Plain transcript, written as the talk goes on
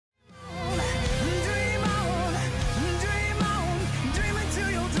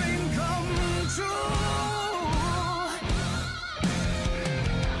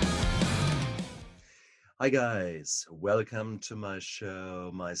Hi guys, welcome to my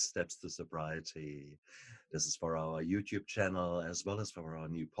show, My Steps to Sobriety. This is for our YouTube channel as well as for our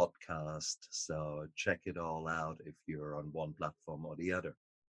new podcast. So check it all out if you're on one platform or the other.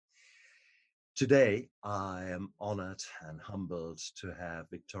 Today, I am honored and humbled to have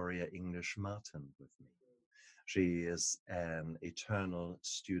Victoria English Martin with me. She is an eternal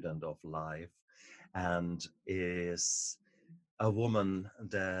student of life and is a woman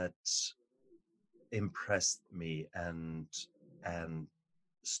that impressed me and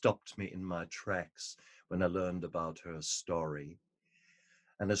stopped me in my tracks when I learned about her story,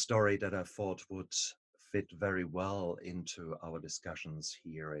 and a story that I thought would fit very well into our discussions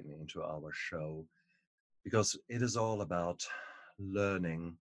here and into our show, because it is all about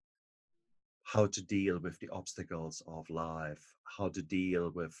learning how to deal with the obstacles of life, how to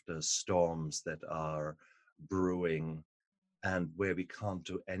deal with the storms that are brewing and where we can't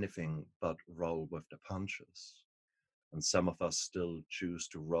do anything but roll with the punches. And some of us still choose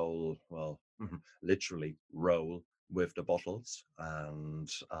to roll, well, literally roll with the bottles and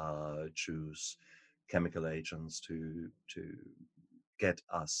choose chemical agents to get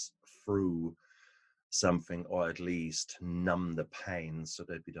us through something, or at least numb the pain so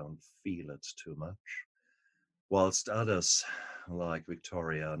that we don't feel it too much. Whilst others, like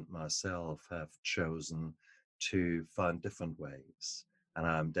Victoria and myself, have chosen to find different ways. And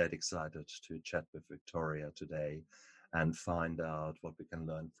I'm dead excited to chat with Victoria today and find out what we can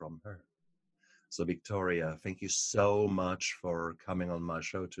learn from her. So, Victoria, thank you so much for coming on my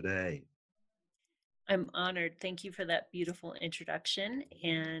show today. I'm honored. Thank you for that beautiful introduction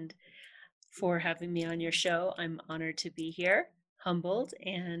and for having me on your show. I'm honored to be here, humbled,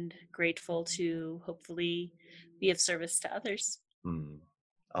 and grateful to hopefully be of service to others. Hmm.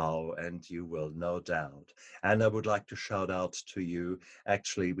 Oh, and you will, no doubt. And I would like to shout out to you.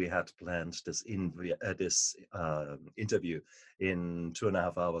 Actually, we had planned this interview in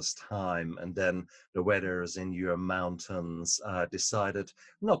 2.5 hours' time, and then the weathers in your mountains decided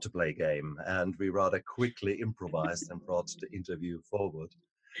not to play game, and we rather quickly improvised and brought the interview forward.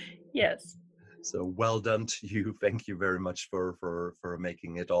 Yes. So well done to you. Thank you very much for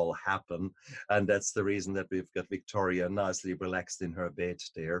making it all happen. And that's the reason that we've got Victoria nicely relaxed in her bed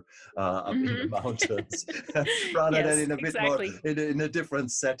there, up in the Hmm. mountains, rather than Yes, in a bit more exactly. in a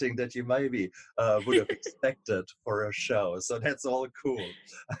different setting that you maybe would have expected for a show. So that's all cool.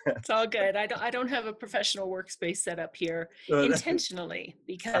 It's all good. I don't have a professional workspace set up here Uh, intentionally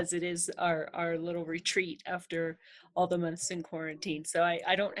because it is our little retreat after all the months in quarantine. So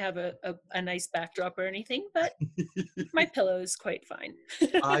I don't have a nice backdrop or anything, but my pillow is quite fine.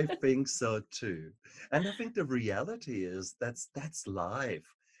 I think so too. And I think the reality is that's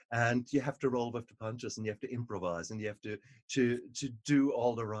life. And you have to roll with the punches and you have to improvise and you have to do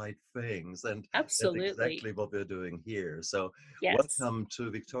all the right things. And that's Absolutely. exactly what we're doing here. So Yes. welcome to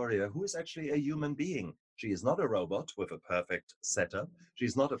Victoria, who is actually a human being. She is not a robot with a perfect setup.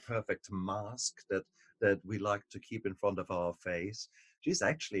 She's not a perfect mask that we like to keep in front of our face. She's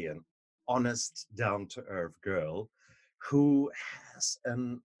actually an honest, down-to-earth girl who has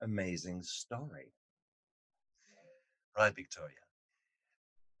an amazing story. Right, Victoria?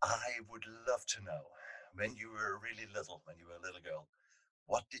 I would love to know, when you were really little, when you were a little girl,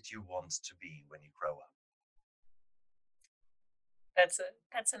 what did you want to be when you grow up? That's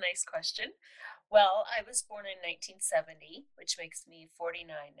a nice question. Well, I was born in 1970, which makes me 49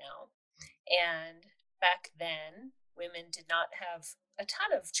 now. And back then, women did not have a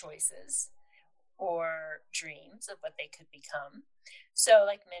ton of choices or dreams of what they could become. So,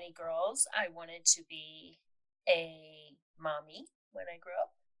 like many girls, I wanted to be a mommy when I grew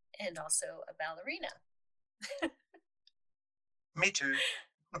up and also a ballerina. Me too.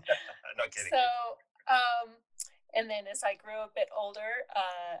 Not kidding. So, um, and then as I grew a bit older,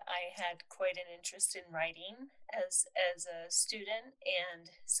 I had quite an interest in writing as a student, and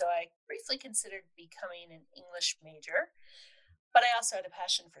so I briefly considered becoming an English major. But I also had a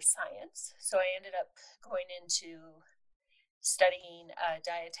passion for science, so I ended up going into studying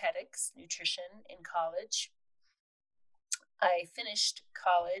dietetics, nutrition in college. I finished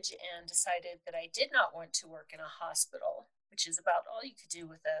college and decided that I did not want to work in a hospital, which is about all you could do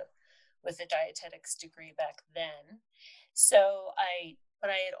with a dietetics degree back then. So but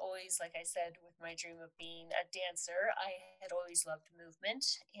I had always, like I said, with my dream of being a dancer, I had always loved movement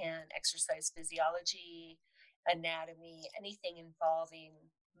and exercise physiology, anatomy, anything involving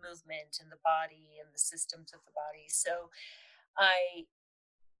movement in the body and the systems of the body. So I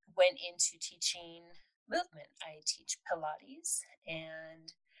went into teaching movement. I teach Pilates,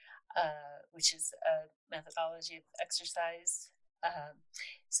 and which is a methodology of exercise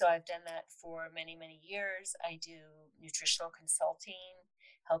So I've done that for many, many years. I do nutritional consulting,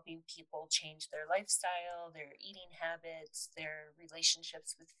 helping people change their lifestyle, their eating habits, their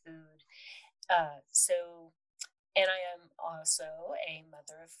relationships with food. So and I am also a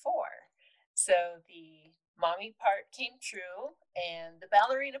mother of four. So the mommy part came true, and the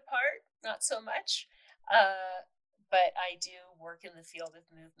ballerina part, not so much. Uh, but I do work in the field of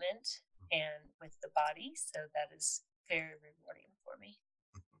movement and with the body, so that is very rewarding for me.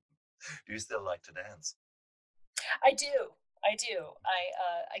 Do you still like to dance? I do. I do.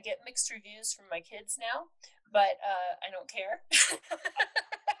 I get mixed reviews from my kids now, but I don't care.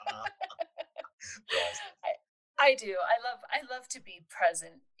 Uh, Priceless. I I do. I love to be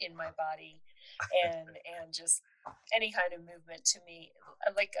present in my body and just any kind of movement to me.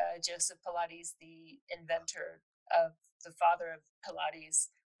 Like Joseph Pilates, the inventor of the father of Pilates,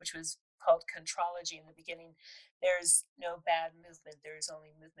 which was called contrology in the beginning. There's no bad movement. There's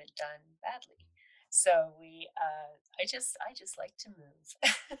only movement done badly. So I just like to move.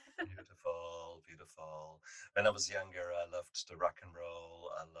 Beautiful, beautiful. When I was younger, I loved the rock and roll.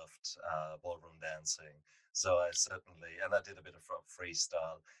 I loved ballroom dancing. So I certainly, and I did a bit of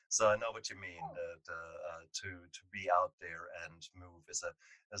freestyle. So I know what you mean. Oh, That to be out there and move is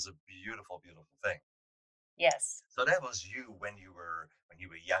a beautiful, beautiful thing. yes. So that was you when you were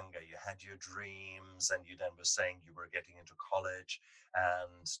younger. You had your dreams, and you then were saying you were getting into college,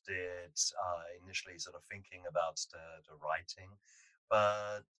 and did initially sort of thinking about the writing,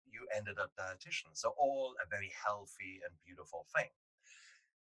 but you ended up dietitian. So all a very healthy and beautiful thing.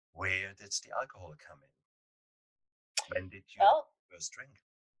 Where did the alcohol come in? When did you have Well, your first drink?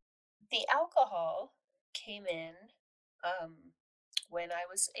 the alcohol came in um, when I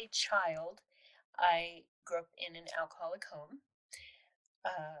was a child. I grew up in an alcoholic home,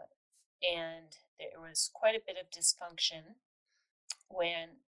 uh, and there was quite a bit of dysfunction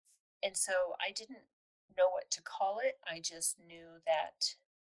when, and so I didn't know what to call it. I just knew that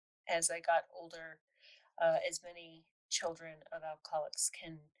as I got older, as many children of alcoholics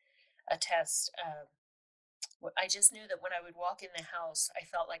can attest, I just knew that when I would walk in the house, I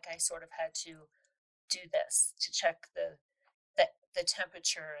felt like I sort of had to do this to check the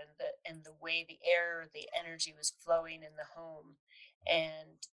temperature and the way the air, the energy was flowing in the home,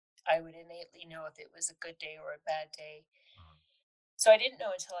 and I would innately know if it was a good day or a bad day. Mm, So I didn't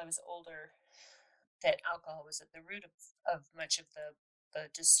know until I was older that alcohol was at the root of much of the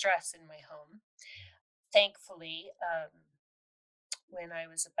distress in my home. Thankfully, when I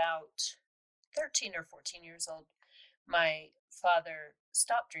was about 13 or 14 years old, my father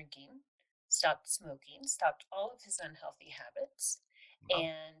stopped drinking, stopped smoking, stopped all of his unhealthy habits, wow.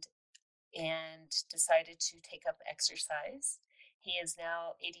 and decided to take up exercise. He is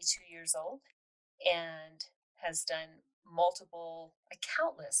now 82 years old and has done multiple,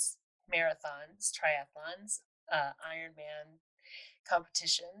 countless marathons, triathlons, Ironman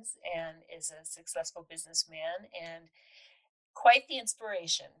competitions, and is a successful businessman and quite the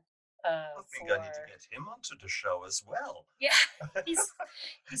inspiration I think I need to for. get him onto the show as well. Yeah, he's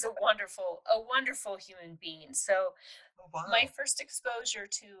he's a wonderful human being. So Oh, my wow. first exposure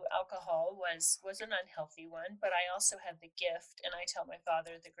to alcohol was an unhealthy one, but I also had the gift, and I tell my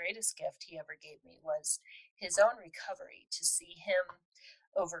father the greatest gift he ever gave me was his own recovery, to see him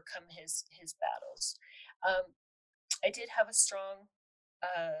overcome his battles. Um, I did have a strong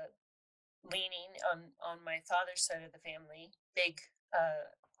uh, leaning on my father's side of the family, big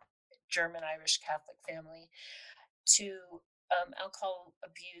German Irish Catholic family, to alcohol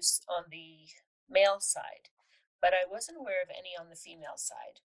abuse on the male side, but I wasn't aware of any on the female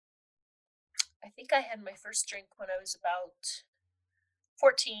side. I think I had my first drink when I was about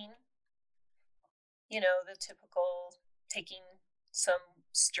 14, the typical taking some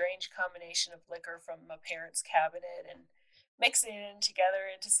strange combination of liquor from my parents' cabinet and mixing it in together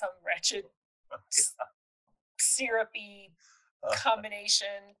into some wretched syrupy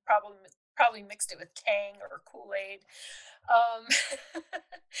combination. Probably mixed it with Tang or Kool Aid, um,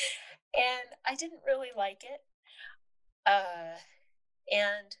 and I didn't really like it. Uh,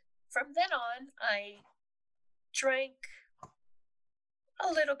 and from then on, I drank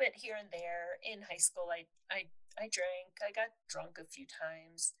a little bit here and there. In high school, I drank. I got drunk a few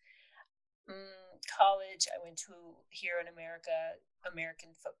times. College, I went to here in America, American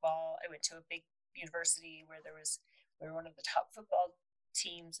football. I went to a big university where we were one of the top football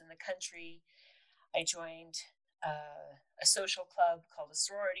teams in the country. I joined a social club called a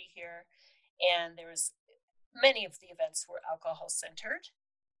sorority here, and there was many of the events were alcohol centered.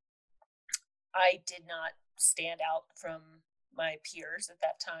 I did not stand out from my peers at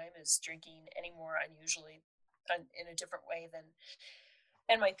that time as drinking any more unusually in a different way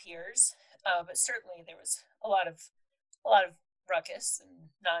than my peers. But certainly there was a lot of ruckus and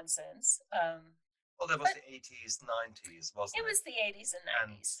nonsense. Well, that was But the 80s, 90s, wasn't it it? was the 80s and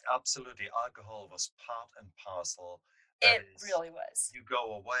And 90s. absolutely, alcohol was part and parcel. That It is, really was. you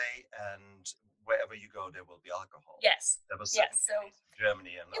go away, and wherever you go, there will be alcohol. Yes. That was Yes. certainly the So case in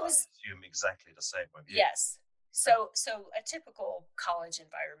Germany, and it I was, assume exactly the same with you. yes. So a typical college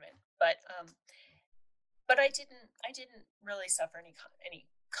environment, but I didn't really suffer any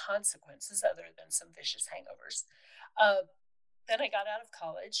consequences other than some vicious hangovers. Uh, then I got out of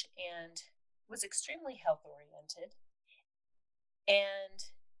college and was extremely health oriented. And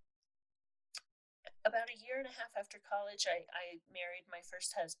about a year and a half after college, I married my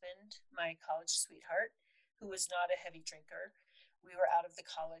first husband, my college sweetheart, who was not a heavy drinker. We were out of the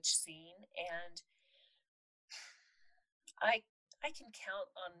college scene, and I I can count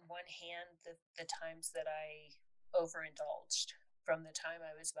on one hand the times that I overindulged from the time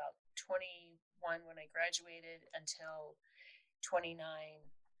I was about 21 when I graduated until 29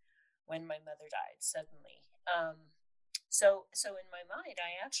 when my mother died suddenly. So in my mind,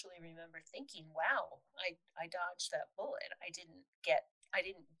 I actually remember thinking, "Wow, I dodged that bullet. I didn't get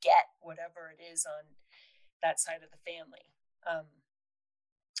whatever it is on that side of the family. Um,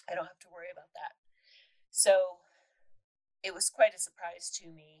 I don't have to worry about that." So it was quite a surprise to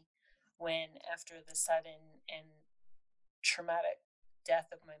me when, after the sudden and traumatic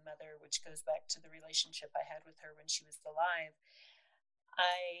death of my mother, which goes back to the relationship I had with her when she was alive,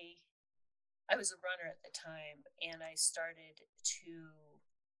 I I was a runner at the time, and I started to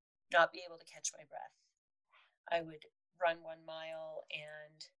not be able to catch my breath. I would run 1 mile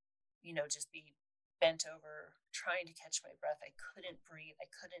and, just be bent over trying to catch my breath. I couldn't breathe. I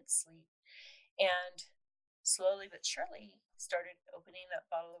couldn't sleep. And slowly but surely started opening that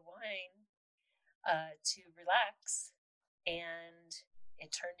bottle of wine to relax. And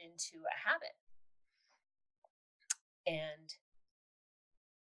it turned into a habit. And,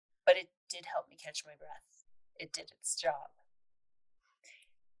 but it did help me catch my breath. It did its job.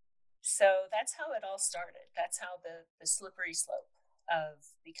 So that's how it all started. That's how the slippery slope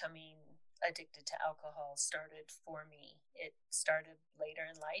of becoming addicted to alcohol started for me. It started later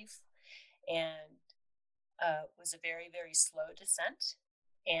in life and was a very, very slow descent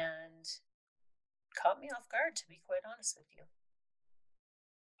and caught me off guard, to be quite honest with you.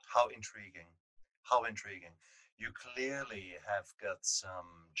 How intriguing. How intriguing. You clearly have got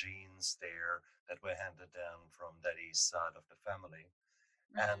some genes there that were handed down from daddy's side of the family.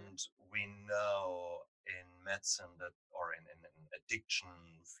 Hmm. And we know in medicine that, or in addiction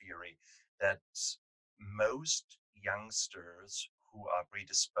theory, that most youngsters who are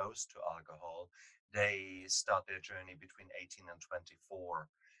predisposed to alcohol, they start their journey between 18 and 24.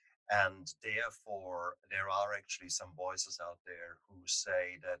 And therefore, there are actually some voices out there who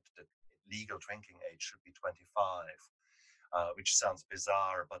say that the legal drinking age should be 25, which sounds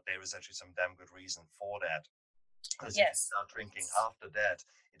bizarre, but there is actually some damn good reason for that. Because if you Yes. start drinking It's, after that,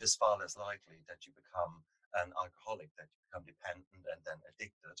 it is far less likely that you become an alcoholic, that you become dependent and then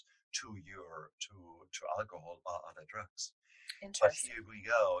addicted to alcohol or other drugs. But interesting. here we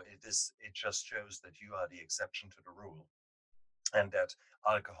go. It just shows that you are the exception to the rule, and that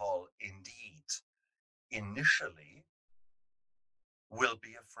alcohol indeed initially will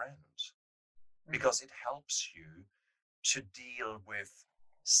be a friend Hmm. because it helps you to deal with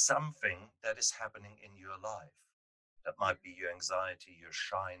something that is happening in your life. That might be your anxiety, your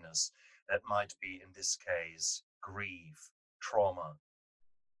shyness, that might be, in this case, grief, trauma.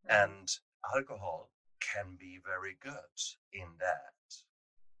 Hmm. And alcohol can be very good in that.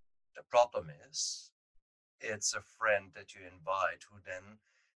 The problem is, it's a friend that you invite who then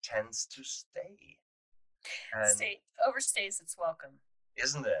tends to stay. And Overstays its welcome.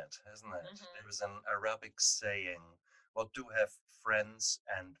 isn't it? Isn't it? Hmm. There is an Arabic saying, what do have friends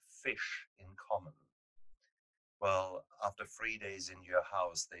and fish in common? Well, after 3 days in your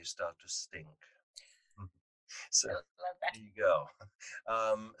house, they start to stink. So I love that. there you go.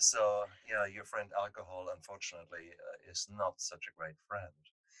 So yeah, your friend alcohol, unfortunately, is not such a great friend.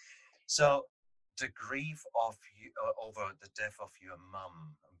 So the grief of you over the death of your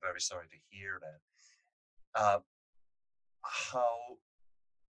mum, I'm very sorry to hear that. Uh, how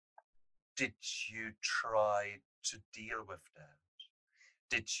did you try to deal with that?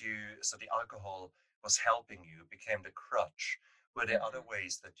 Did you, so the alcohol was helping you, became the crutch. Were there other Hmm.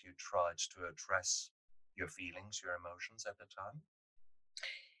 ways that you tried to address your feelings, your emotions at the time?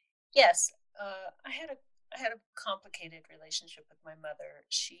 Yes, I had a complicated relationship with my mother.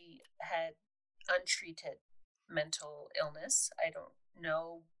 She had untreated mental illness. I don't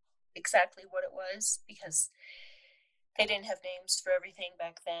know. exactly what it was because they didn't have names for everything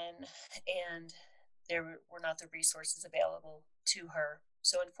back then, and there were not the resources available to her.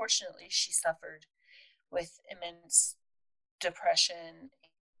 So, unfortunately, she suffered with immense depression,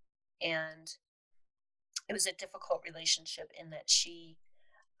 and it was a difficult relationship in that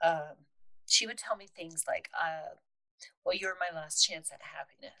um, she would tell me things like, "Well, you're my last chance at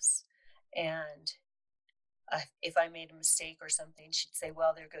happiness," and if I made a mistake or something, she'd say,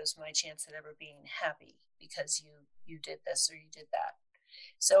 "Well, there goes my chance at ever being happy because you did this or you did that."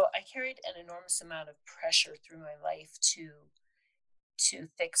 So I carried an enormous amount of pressure through my life to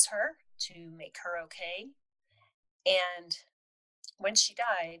fix her, to make her okay. And when she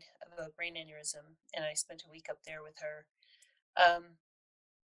died of a brain aneurysm, and I spent a week up there with her, um,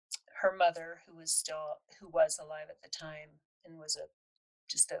 her mother, who was alive at the time and was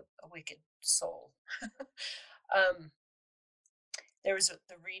just a wicked soul. um, there was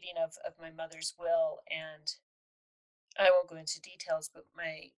the reading of my mother's will, and I won't go into details, but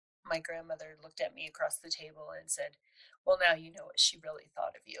my grandmother looked at me across the table and said, "Well, now you know what she really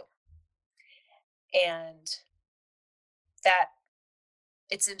thought of you." And that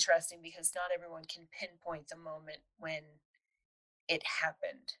it's interesting because not everyone can pinpoint the moment when it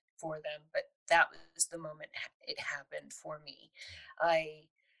happened for them, but that was the moment it happened for me. I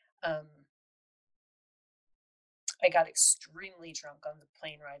um I got extremely drunk on the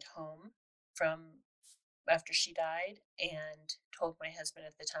plane ride home from after she died and told my husband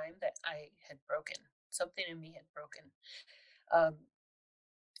at the time that I had broken. Something in me had broken. Um,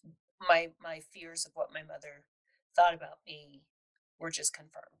 my fears of what my mother thought about me were just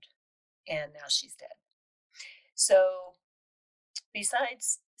confirmed, and now she's dead. So,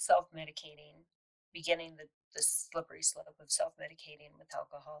 besides self-medicating, beginning the slippery slope of self-medicating with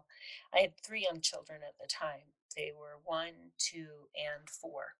alcohol, I had 3 young children at the time. They were 1, 2, and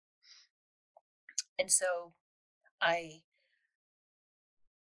 4. And so I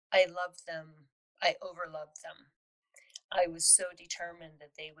I loved them. I overloved them. I was so determined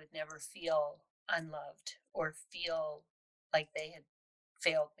that they would never feel unloved or feel like they had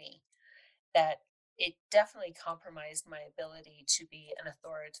failed me, that it definitely compromised my ability to be an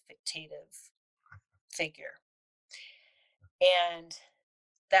authoritative figure. And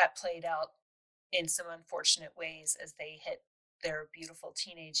that played out in some unfortunate ways as they hit their beautiful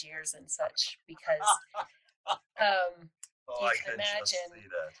teenage years and such, because um, Oh, you I can can just imagine see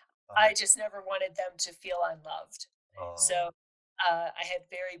that. I just never wanted them to feel unloved. Oh, So I had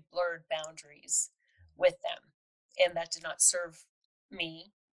very blurred boundaries with them, and that did not serve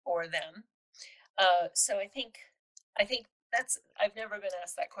me or them. So I think that's I've never been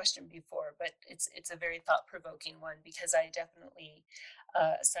asked that question before, but it's a very thought provoking one because I definitely,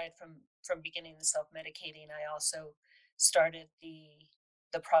 aside from beginning the self medicating, I also started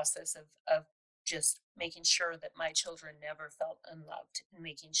the process of just making sure that my children never felt unloved and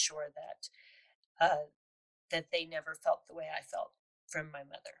making sure uh, that they never felt the way I felt from my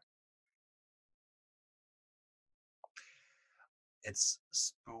mother. it's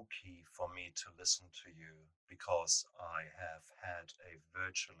spooky for me to listen to you because I have had a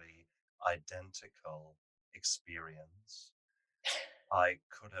virtually identical experience. I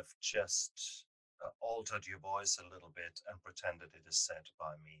could have just altered your voice a little bit and pretended it is said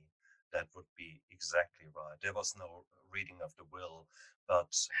by me. That would be exactly right. There was no reading of the will,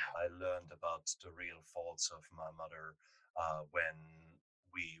 but I learned about the real faults of my mother when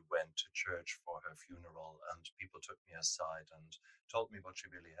we went to church for her funeral, and people took me aside and told me what she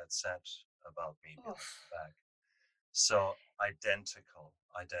really had said about me behind Oof. my back. So identical,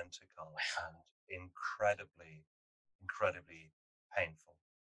 identical, Wow. and incredibly, incredibly painful.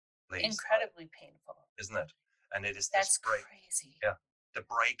 Please, Incredibly painful. isn't it? And it is this That's break. crazy. Yeah, the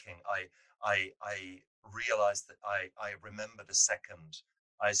breaking. I realized that I remember the second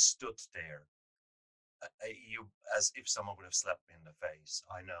I stood there. You as if someone would have slapped me in the face.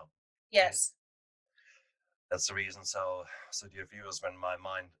 I know. It, Yes. that's the reason. So dear viewers, when my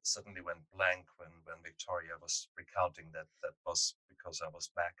mind suddenly went blank when Victoria was recounting that, that was because I was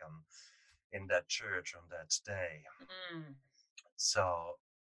back in that church on that day. Mm. So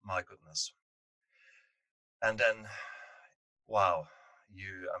my goodness. And then, wow,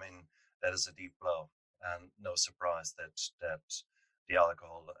 I mean, that is a deep blow, and no surprise that the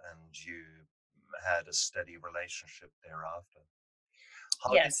alcohol and you had a steady relationship thereafter.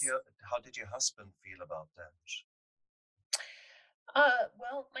 Yes. How did your husband feel about that?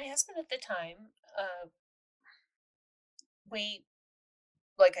 Well, my husband at the time, we,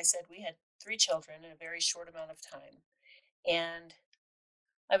 like I said, we had 3 children in a very short amount of time. And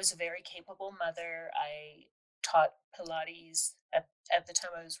I was a very capable mother. I taught Pilates at the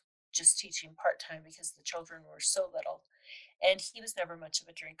time. I was just teaching part-time because the children were so little, and he was never much of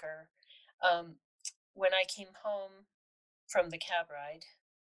a drinker. Um, when I came home from the cab ride,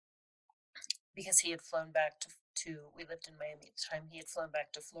 because he had flown back to we lived in Miami at the time, he had flown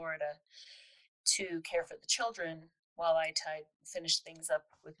back to Florida to care for the children while I finished things up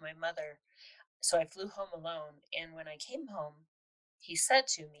with my mother. So I flew home alone, and when I came home, he said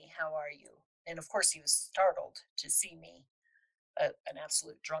to me, "How are you?" And of course, he was startled to see me, an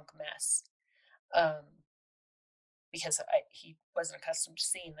absolute drunk mess, um, because he wasn't accustomed to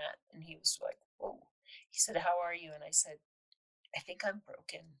seeing that, and he was like, "Whoa." He said, "How are you?" And I said, "I think I'm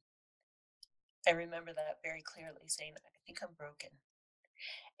broken." I remember that very clearly, saying, "I think I'm broken."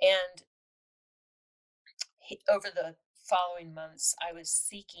 And over the following months, I was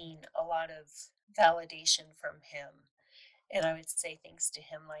seeking a lot of validation from him. And I would say things to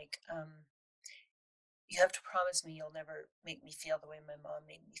him like, "You have to promise me you'll never make me feel the way my mom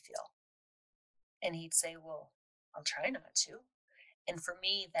made me feel." And he'd say, "Well, I'll try not to." And for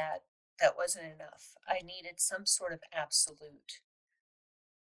me, that wasn't enough. I needed some sort of absolute.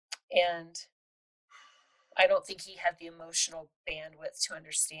 And I don't think he had the emotional bandwidth to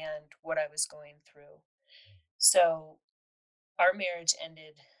understand what I was going through. So our marriage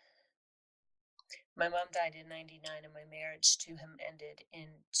ended. My mom died in 99, and my marriage to him ended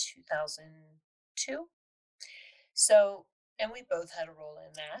in 2002. So, and we both had a role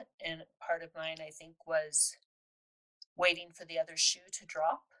in that. And part of mine, I think, was waiting for the other shoe to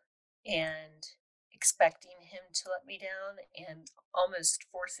drop and expecting him to let me down and almost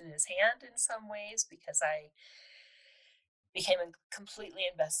forcing his hand in some ways, because I became completely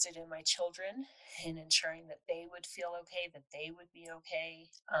invested in my children and ensuring that they would feel okay, that they would be okay.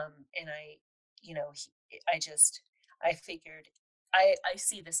 And you know, I just, I figured, I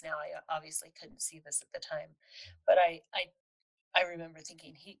see this now. I obviously couldn't see this at the time, but I remember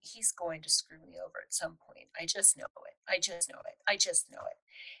thinking he's going to screw me over at some point. I just know it. I just know it. I just know it.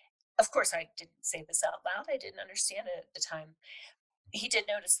 Of course, I didn't say this out loud. I didn't understand it at the time. He did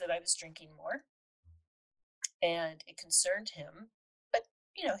notice that I was drinking more, and it concerned him. But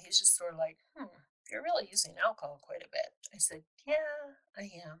he's just sort of like, "You're really using alcohol quite a bit." I said, "Yeah,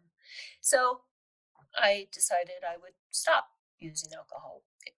 I am." So I decided I would stop using alcohol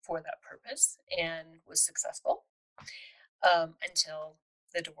for that purpose, and was successful, until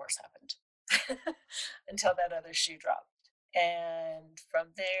the divorce happened, until that other shoe dropped. And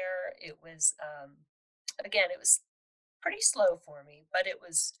from there, it was, again, it was pretty slow for me, but it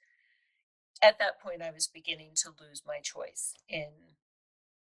was at that point I was beginning to lose my choice in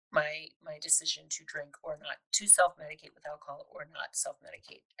my decision to drink or not, to self medicate with alcohol or not self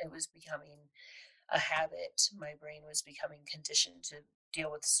medicate. It was becoming a habit. My brain was becoming conditioned to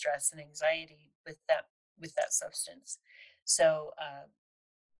deal with stress and anxiety with that substance. So,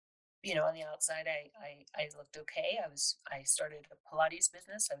 on the outside, I looked okay. I started a Pilates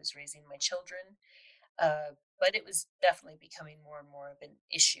business. I was raising my children, but it was definitely becoming more and more of an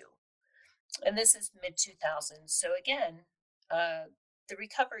issue. And this is mid 2000s. So again, uh, the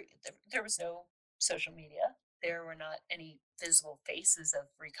recovery. There was no social media. There were not any visible faces of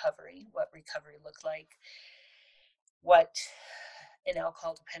recovery. What recovery looked like, what an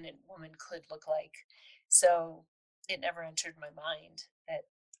alcohol dependent woman could look like. So it never entered my mind that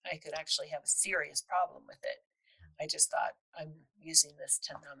I could actually have a serious problem with it. I just thought, I'm using this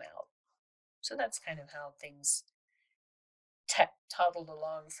to numb out. So that's kind of how things toddled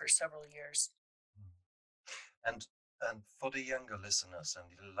along for several years. And and for the younger listeners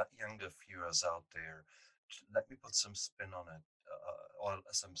and the younger viewers out there, let me put some spin on it, or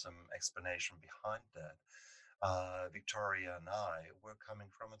some explanation behind that. Victoria and I were coming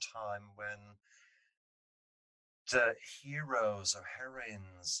from a time when the heroes or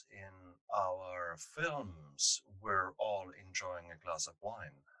heroines in our films were all enjoying a glass of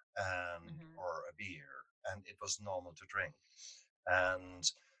wine and Hmm. or a beer, and it was normal to drink.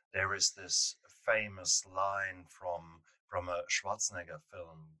 And there is this famous line from a Schwarzenegger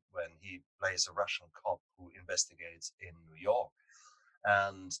film when he plays a Russian cop who investigates in New York.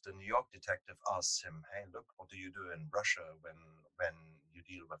 And the New York detective asks him, "Hey, look, what do you do in Russia when you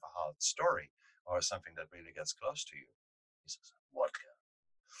deal with a hard story or something that really gets close to you?" He says, "Vodka."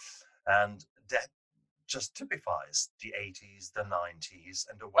 And that just typifies the 80s, the 90s,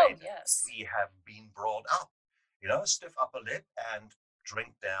 and the way Oh, that yes, we have been brought up. Stiff upper lip and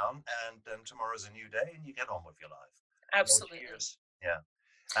drink down, and then tomorrow's a new day, and you get on with your life. No absolutely. tears. Yeah,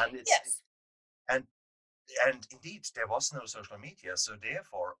 and Yes. and and indeed there was no social media, so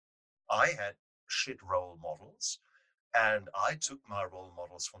therefore I had shit role models, and I took my role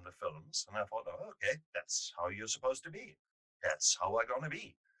models from the films, and I thought, oh, okay, that's how you're supposed to be. That's how I'm gonna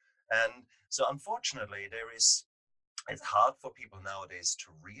be. And so, unfortunately, it's hard for people nowadays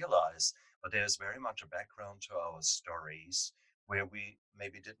to realize, but there's very much a background to our stories where we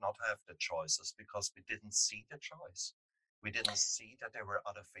maybe did not have the choices because we didn't see the choice. We didn't see that there were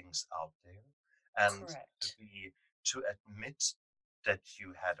other things out there. And Correct. to admit that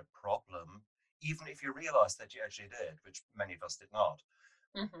you had a problem, even if you realized that you actually did, which many of us did not,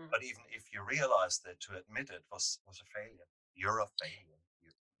 Hmm. but even if you realized that, to admit it was a failure. You're a failure.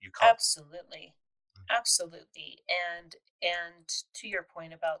 You can't. Absolutely. Absolutely. And to your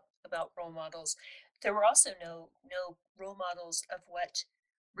point about role models, there were also no role models of what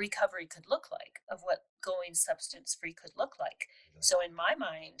recovery could look like, of what going substance free could look like. So in my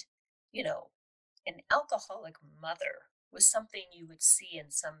mind, you know, an alcoholic mother was something you would see in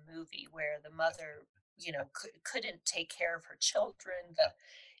some movie where the mother, couldn't take care of her children,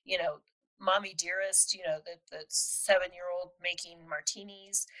 you know, mommy dearest, the 7-year old making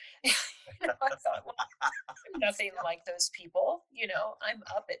martinis. I thought, well, I'm nothing like those people. I'm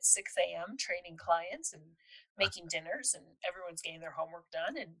up at 6 a.m. training clients and making dinners, and everyone's getting their homework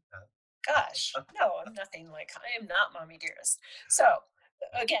done. And gosh, no, I'm nothing like I am not mommy dearest. So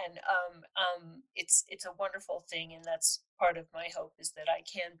again, it's a wonderful thing, and that's part of my hope is that I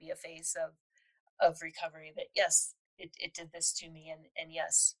can be a face of recovery. That yes, it did this to me, and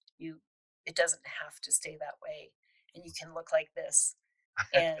yes, it doesn't have to stay that way, and you can look like this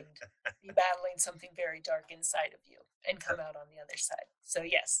and be battling something very dark inside of you and come out on the other side. So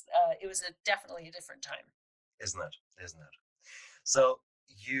yes, it was definitely a different time. Isn't it? Isn't it? So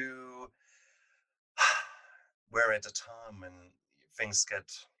you were at a time when things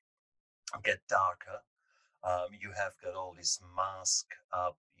get darker. You have got all this mask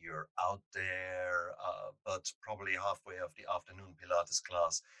up. You're out there, but probably halfway of the afternoon Pilates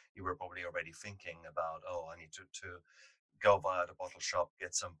class, you were probably already thinking about, oh, I need to go via the bottle shop,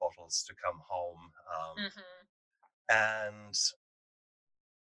 get some bottles to come home. Hmm. And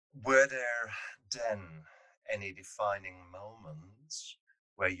were there then any defining moments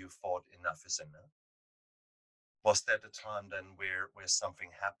where you thought enough is enough? Was that the time then where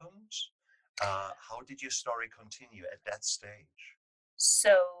something happened? How did your story continue at that stage?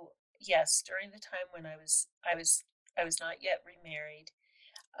 So yes, during the time when I was not yet remarried,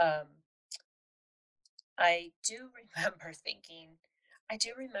 um, I do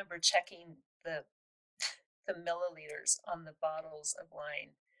remember checking the milliliters on the bottles of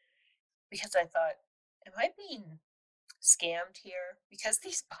wine because I thought, am I being scammed here? Because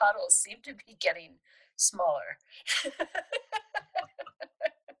these bottles seem to be getting smaller.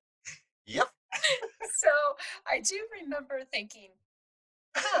 Yep. So I do remember thinking,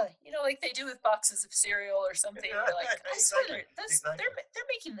 huh, like they do with boxes of cereal or something. You're like, I swear Exactly. Exactly. they're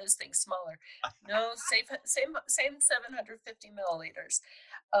making those things smaller. No, same 750 milliliters.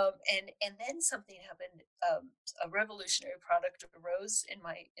 And then something happened. A revolutionary product arose in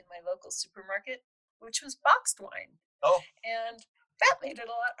my local supermarket, which was boxed wine, Oh, and that made it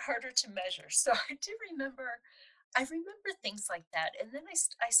a lot harder to measure. So I remember things like that, and then I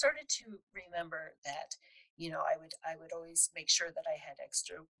started to remember that I would always make sure that I had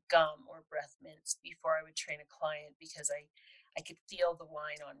extra gum or breath mints before I would train a client because I could feel the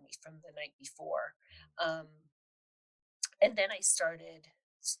wine on me from the night before. Um, and then I started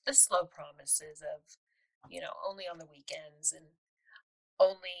the slow promises of only on the weekends and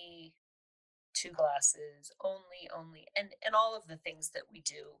only two glasses, only, and all of the things that we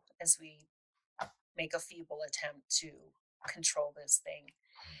do as we make a feeble attempt to control this thing.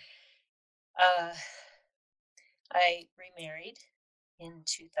 Uh, I remarried in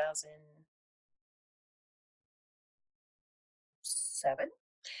 2007.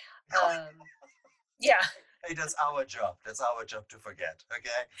 Yeah, hey, that's our job. That's our job to forget.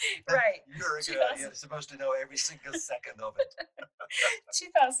 Okay, right. you're a girl. 2000, You're supposed to know every single second of it.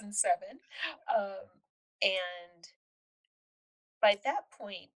 2007. And by that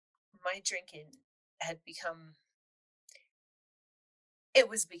point, my drinking had become it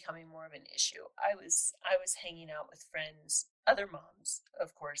was becoming more of an issue. I was hanging out with friends, other moms,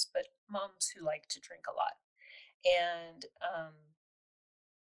 of course, but moms who like to drink a lot. And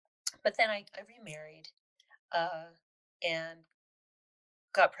but then I remarried uh, and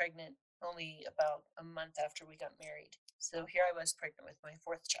got pregnant only about a month after we got married. So here I was pregnant with my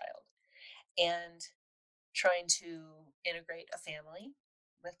fourth child and trying to integrate a family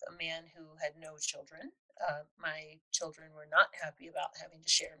with a man who had no children. My children were not happy about having to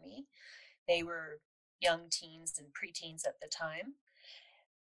share me. They were young teens and preteens at the time.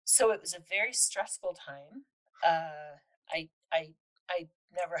 So it was a very stressful time. I I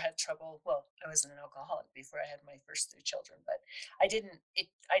never had trouble. Well, I wasn't an alcoholic before I had my first three children, but I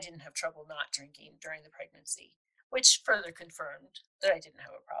didn't have trouble not drinking during the pregnancy, which further confirmed that I didn't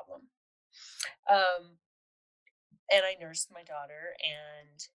have a problem. Um, and I nursed my daughter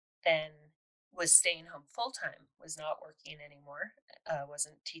and then was staying home full time, was not working anymore,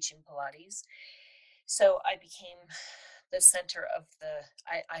 wasn't teaching Pilates. So I became the center of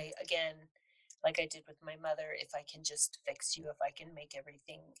I again, like I did with my mother, if I can just fix you, if I can make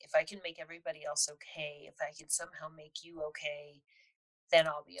everything, if I can make everybody else okay, if I can somehow make you okay, then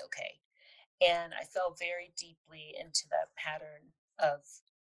I'll be okay. And I fell very deeply into that pattern of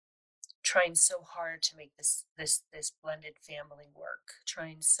trying so hard to make this blended family work,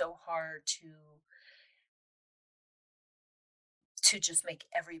 trying so hard to just make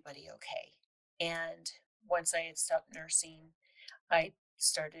everybody okay. And once I had stopped nursing, I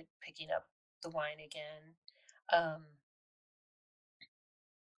started picking up the wine again. Um,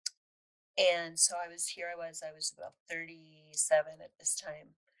 and so I was about 37 at this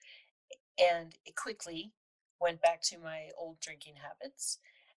time. And it quickly went back to my old drinking habits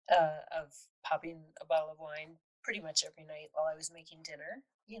of popping a bottle of wine pretty much every night while I was making dinner.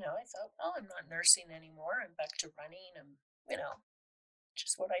 You know, I thought, oh, I'm not nursing anymore. I'm back to running. You know,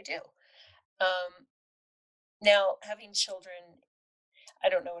 just what I do. Um, Now, having children, I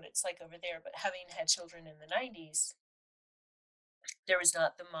don't know what it's like over there, but having had children in the 90s, there was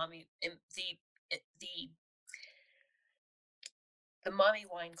not the the mommy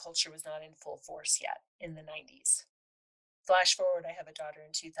wine culture was not in full force yet in the 90s. Flash forward, I have a daughter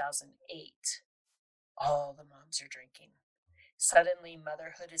in 2008. All the moms are drinking. Suddenly,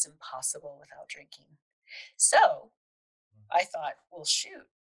 motherhood is impossible without drinking. So I thought, well, shoot,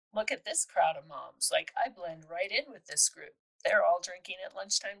 look at this crowd of moms. Like, I blend right in with this group. They're all drinking at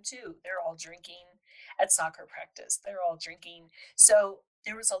lunchtime too. They're all drinking at soccer practice. They're all drinking. So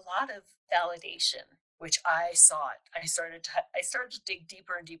there was a lot of validation, which I sought. I started to dig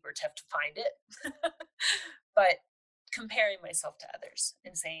deeper and deeper to have to find it. But comparing myself to others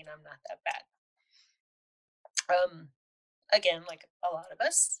and saying I'm not that bad. Um, Again, like a lot of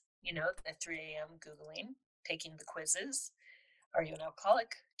us, you know, at 3 a.m. Googling, taking the quizzes. Are you an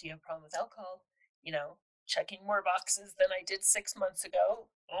alcoholic? Do you have a problem with alcohol? You know, checking more boxes than I did 6 months ago.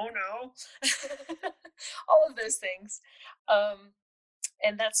 Oh no. All of those things. Um,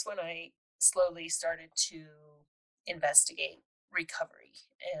 and that's when I slowly started to investigate recovery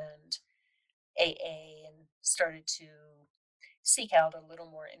and AA and started to seek out a little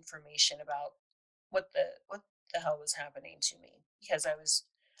more information about what the hell was happening to me because I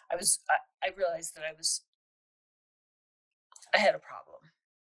realized that I had a problem.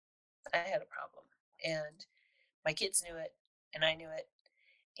 I had a problem, and my kids knew it, and I knew it,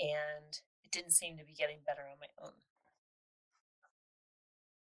 and it didn't seem to be getting better on my own.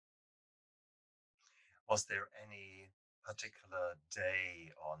 Was there any particular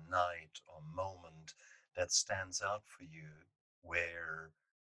day or night or moment that stands out for you where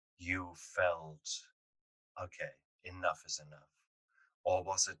you felt, okay, enough is enough? Or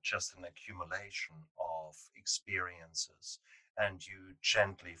was it just an accumulation of experiences and you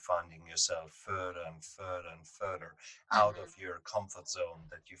gently finding yourself further and further and further out Mm-hmm. of your comfort zone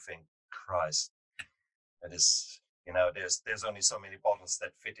that you think, Christ, it is, there's only so many bottles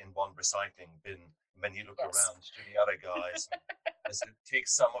that fit in one recycling bin. When you look Yes. around to the other guys, and as it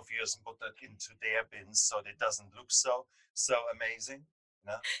takes some of yours and put that into their bins so that it doesn't look so amazing.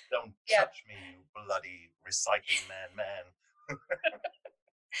 You know, don't Yeah. judge me, you bloody recycling man.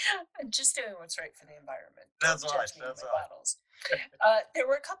 I'm just doing what's right for the environment. That's Don't right. judge me and That's my right. bottles. There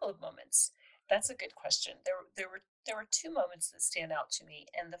were a couple of moments. That's a good question. There were two moments that stand out to me,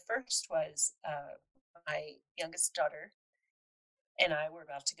 and the first was my youngest daughter and I were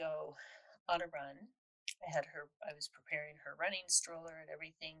about to go on a run. I was preparing her running stroller and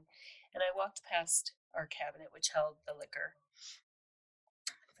everything, and I walked past our cabinet, which held the liquor.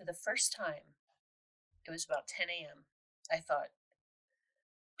 For the first time, it was about 10 a.m. I thought,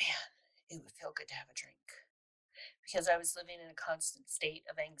 man, it would feel good to have a drink because I was living in a constant state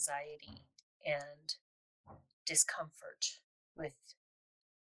of anxiety and discomfort with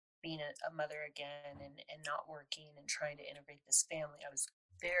being a mother again and not working and trying to integrate this family. I was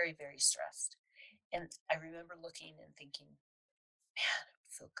very, very stressed. And I remember looking and thinking, man, it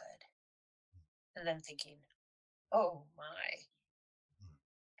would feel good. And then thinking, oh my,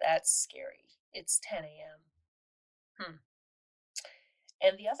 that's scary. It's 10 a.m. Hmm.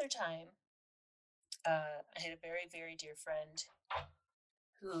 And the other time, I had a very, very dear friend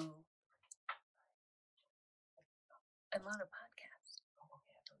who I'm on a podcast.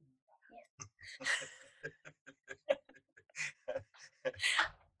 Yeah.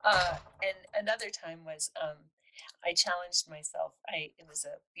 And another time was I challenged myself. It was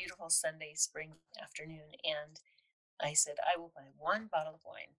a beautiful Sunday spring afternoon, and I said I will buy one bottle of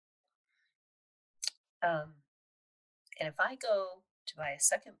wine. Um, and if I go to buy a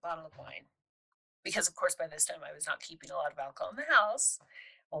second bottle of wine, because of course by this time I was not keeping a lot of alcohol in the house,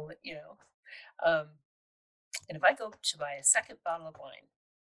 only um, and if I go to buy a second bottle of wine,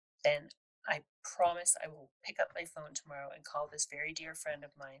 then I promise I will pick up my phone tomorrow and call this very dear friend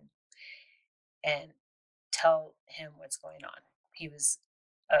of mine and tell him what's going on. He was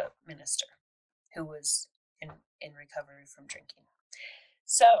a minister who was in recovery from drinking.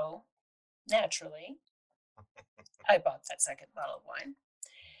 So naturally, I bought that second bottle of wine.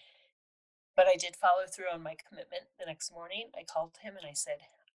 But I did follow through on my commitment the next morning. I called him and I said,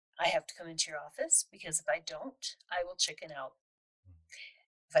 I have to come into your office because if I don't, I will chicken out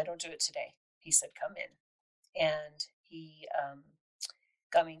if I don't do it today. He said, come in. And he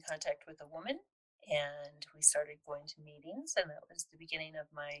got me in contact with a woman and we started going to meetings. And that was the beginning of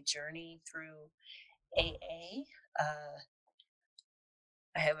my journey through AA.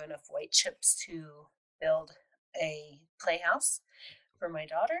 I have enough white chips to build a playhouse for my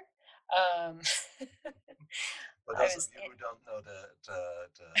daughter. Um, For I those of was you who don't know the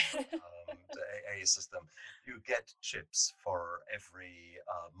AA system, you get chips for every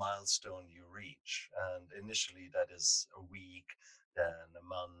milestone you reach. And initially, that is a week, then a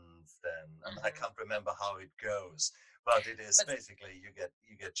month, then and I Mhm. can't remember how it goes, but it is But basically you get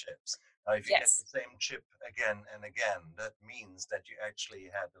chips. Now, if you get the yes, same chip again and again, that means that you actually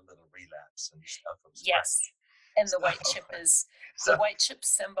had a little relapse and you start from yes. scratch. And the So, white chip is the so white chip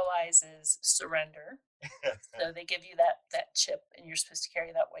symbolizes surrender. So they give you that chip and you're supposed to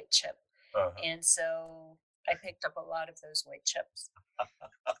carry that white chip. uh, And so I picked up a lot of those white chips.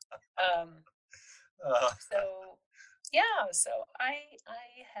 Um, uh, so yeah, so I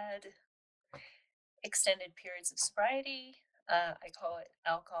had extended periods of sobriety. I call it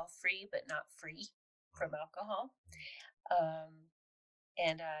alcohol free, but not free from alcohol. Um,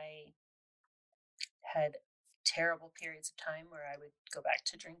 and I had terrible periods of time where I would go back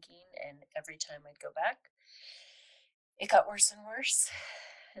to drinking, and every time I'd go back, it got worse and worse,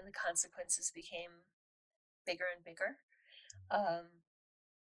 and the consequences became bigger and bigger. Um,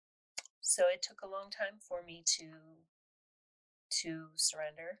 so it took a long time for me to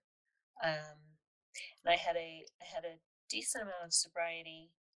surrender. And I had a decent amount of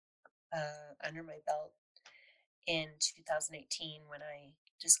sobriety under my belt in 2018 when I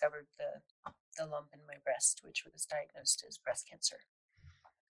discovered the lump in my breast, which was diagnosed as breast cancer.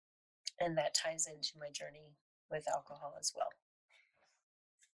 And that ties into my journey with alcohol as well.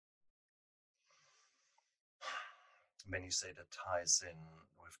 when you say that ties in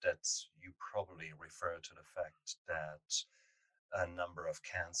with that, you probably refer to the fact that a number of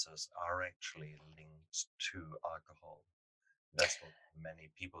cancers are actually linked to alcohol. That's what many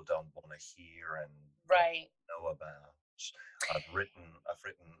people don't want to hear and don't Right. know about. I've written a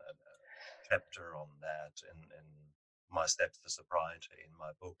chapter on that in my steps to sobriety in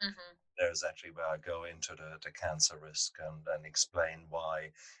my book. Hmm. There's actually where I go into the cancer risk and explain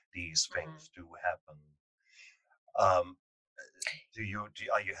why these Hmm. things do happen. Um, are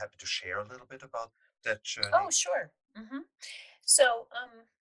you happy to share a little bit about that Oh, journey? sure. So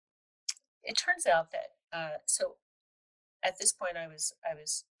it turns out that so at this point I was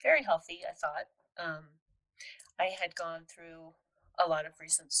very healthy. I thought I had gone through a lot of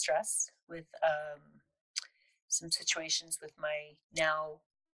recent stress with some situations with my now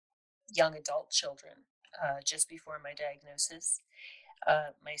young adult children just before my diagnosis.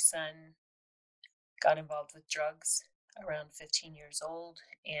 My son got involved with drugs around 15 years old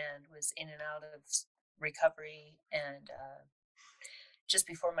and was in and out of recovery. And just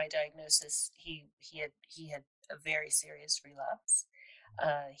before my diagnosis, he had a very serious relapse.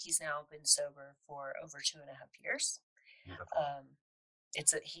 He's now been sober for over 2.5 years. Beautiful. Um,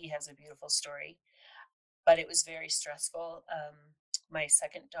 he has a beautiful story, but it was very stressful. My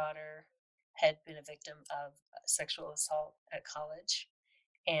second daughter had been a victim of sexual assault at college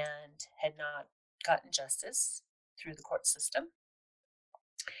and had not gotten justice through the court system.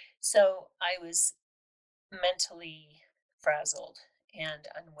 So I was mentally frazzled and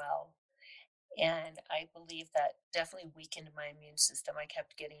unwell. And I believe that definitely weakened my immune system. I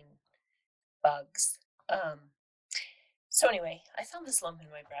kept getting bugs. Um, so, anyway, I found this lump in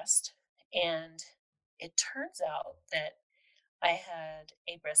my breast. And it turns out that I had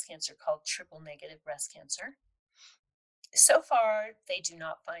a breast cancer called triple negative breast cancer. So far, they do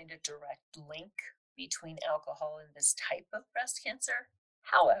not find a direct link between alcohol and this type of breast cancer.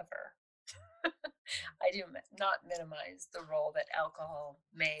 However, I do not minimize the role that alcohol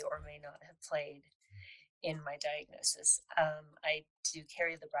may or may not have played in my diagnosis. I do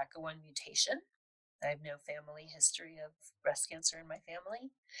carry the BRCA1 mutation. I have no family history of breast cancer in my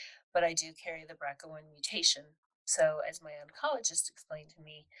family, but I do carry the BRCA1 mutation. So, as my oncologist explained to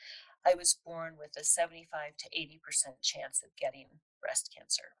me, I was born with a 75 to 80% chance of getting breast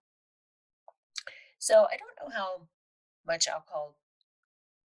cancer. So, I don't know how much alcohol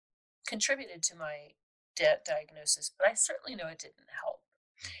contributed to my diagnosis, but I certainly know it didn't help.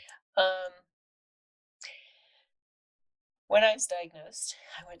 Um, when I was diagnosed,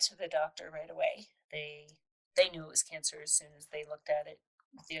 I went to the doctor right away. They knew it was cancer as soon as they looked at it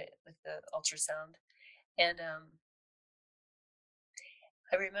with the ultrasound, and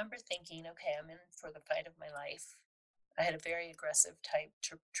I remember thinking, okay, I'm in for the fight of my life. I had a very aggressive type.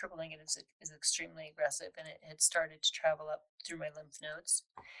 Triple negative is extremely aggressive, and it had started to travel up through my lymph nodes,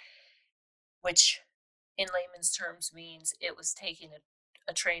 which in layman's terms means it was taking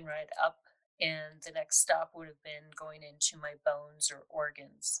a train ride up, and the next stop would have been going into my bones or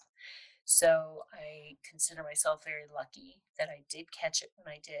organs. So I consider myself very lucky that I did catch it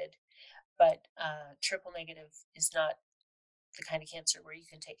when I did. But triple negative is not the kind of cancer where you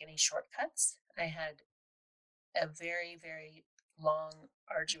can take any shortcuts. I had a very, very long,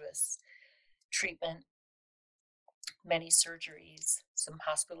 arduous treatment, many surgeries, some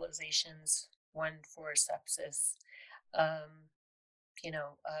hospitalizations, one for sepsis, um, you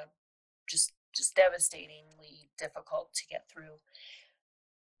know, just devastatingly difficult to get through.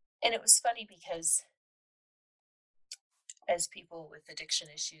 And it was funny because as people with addiction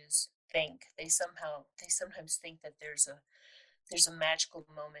issues think, they sometimes think that there's a magical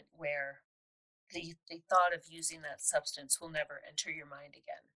moment where the thought of using that substance will never enter your mind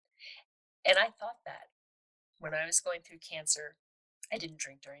again. And I thought that when I was going through cancer. I didn't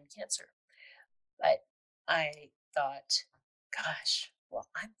drink during cancer, but I thought, gosh, well,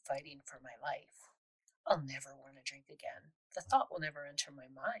 I'm fighting for my life. I'll never want to drink again. The thought will never enter my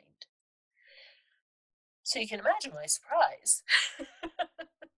mind. So you can imagine my surprise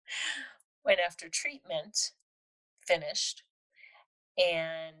when, after treatment finished,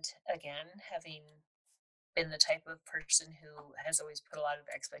 and again, having been the type of person who has always put a lot of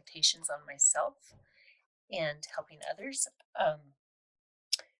expectations on myself and helping others,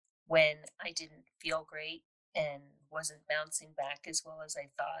 when I didn't feel great and wasn't bouncing back as well as I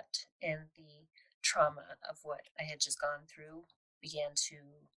thought, and the trauma of what I had just gone through began to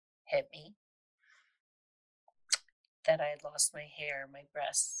hit me, that I had lost my hair, my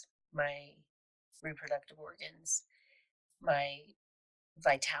breasts, my reproductive organs, my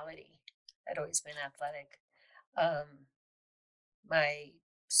vitality. I'd always been athletic. Um, my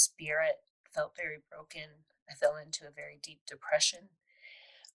spirit felt very broken. I fell into a very deep depression.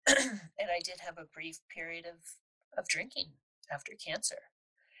 And I did have a brief period of drinking after cancer.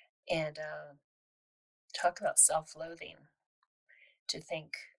 And talk about self loathing, to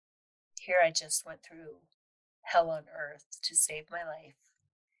think, here I just went through hell on earth to save my life.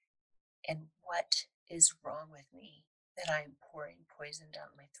 And what is wrong with me that I'm pouring poison down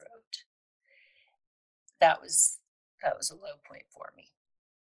my throat? That was that was a low point for me.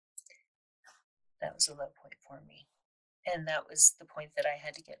 That was a low point for me. And that was the point that I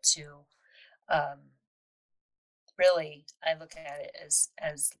had to get to. Um, Really, I look at it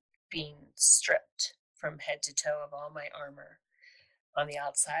as being stripped from head to toe of all my armor on the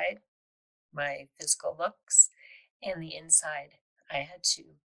outside, my physical looks, and the inside. I had to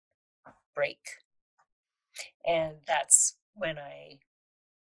break. And that's when I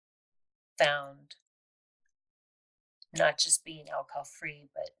found not just being alcohol free,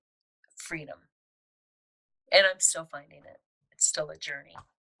 but freedom. And I'm still finding it. It's still a journey.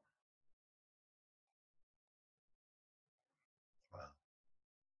 Wow.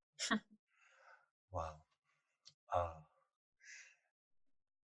 Wow. Uh,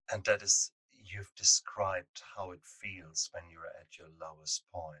 and that is, you've described how it feels when you're at your lowest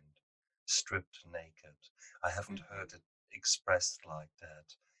point, stripped naked. I haven't Mhm. heard it expressed like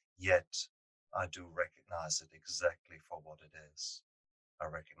that, yet I do recognize it exactly for what it is. I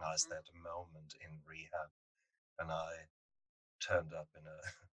recognize Mhm. that moment in rehab, and I turned up in a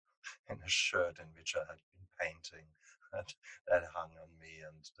in a shirt in which I had been painting, and that hung on me,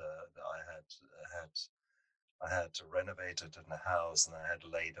 and had I had renovated in the house, and I had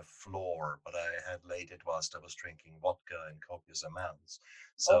laid a floor, but I had laid it whilst I was drinking vodka in copious amounts.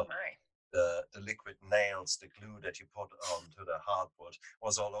 Oh So my. the liquid nails, the glue that you put onto the hardwood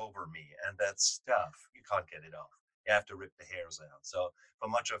was all over me, and that stuff, you can't get it off. You have to rip the hairs out. So for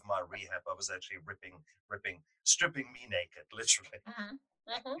much of my rehab, I was actually stripping me naked, literally. Hmm.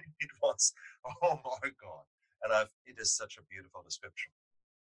 Mm-hmm. It was, oh my God. And it is such a beautiful description.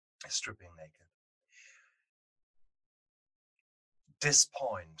 Stripping naked. This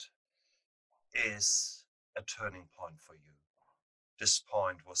point is a turning point for you. This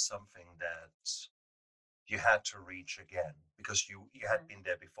point was something that you had to reach again because you had been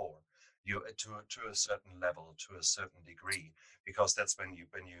there before. You to a certain level, to a certain degree, because that's when you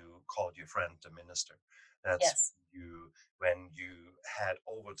called your friend the minister. That's Yes. when you had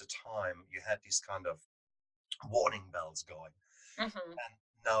over the time you had these kind of warning bells going, Mm-hmm. and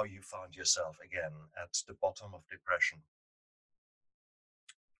now you found yourself again at the bottom of depression,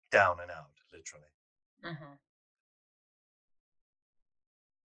 down and out, literally. Mm-hmm.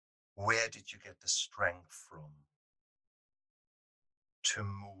 Where did you get the strength from to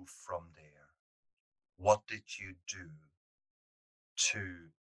move from there? What did you do to,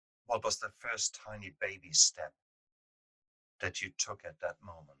 what was the first tiny baby step that you took at that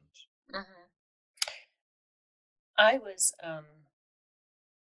moment? Mm-hmm. I was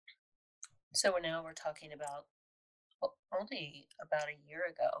so now we're talking about only about a year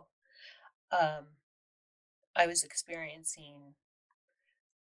ago. Um, I was experiencing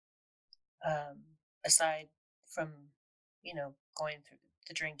aside from going through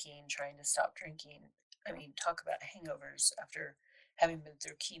the drinking, trying to stop drinking. I mean, talk about hangovers after having been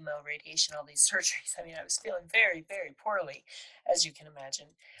through chemo, radiation, all these surgeries. I mean, I was feeling very, very poorly, as you can imagine.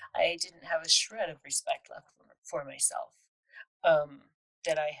 I didn't have a shred of respect left for myself. Um,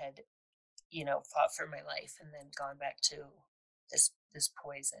 that I had, fought for my life and then gone back to this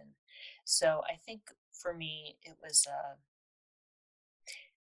poison. So I think for me, it was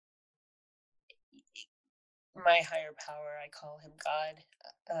my higher power. I call him God.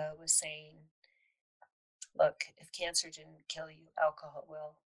 Was saying, "Look, if cancer didn't kill you, alcohol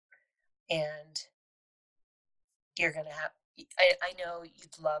will, and you're gonna have." I know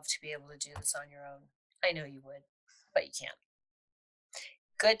you'd love to be able to do this on your own. I know you would, but you can't.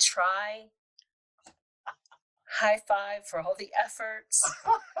 Good try. High five for all the efforts,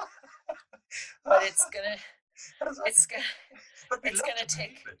 but it's gonna, But we it's love to gonna believe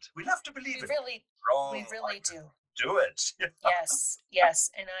take. it. We love to We believe it. really, we Wrong, really like, do. do it. Yes, yes.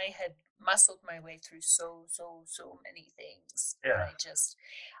 And I had muscled my way through so many things. And Yeah.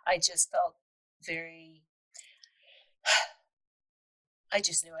 I just felt very, I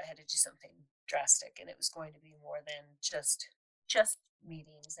just knew I had to do something drastic and it was going to be more than just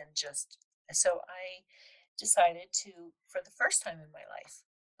meetings and just, so I decided to, for the first time in my life,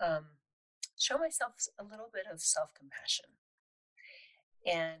 show myself a little bit of self-compassion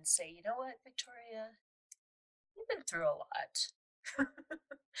and say, you know what, Victoria, you've been through a lot.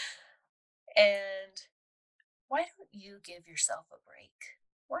 And why don't you give yourself a break?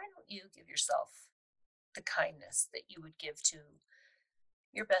 Why don't you give yourself the kindness that you would give to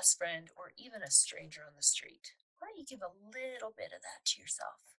your best friend or even a stranger on the street? Why don't you give a little bit of that to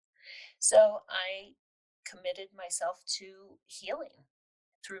yourself? So I committed myself to healing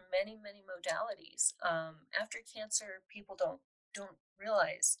through many modalities. After cancer, people don't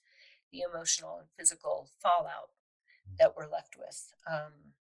realize the emotional and physical fallout that we're left with.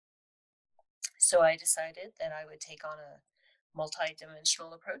 So I decided that I would take on a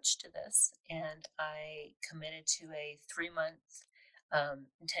multi-dimensional approach to this, and I committed to a 3 month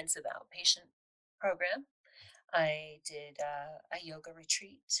intensive outpatient program. I did a yoga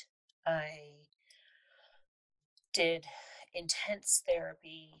retreat. I did intense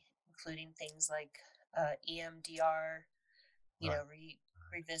therapy, including things like EMDR, Right.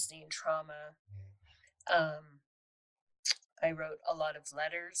 revisiting trauma. Um, I wrote a lot of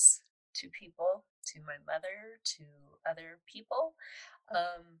letters to people, to my mother, to other people.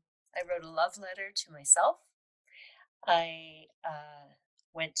 I wrote a love letter to myself. I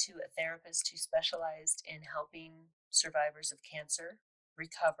went to a therapist who specialized in helping survivors of cancer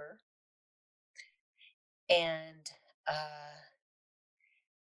recover. And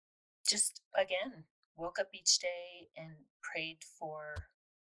just again, woke up each day and prayed for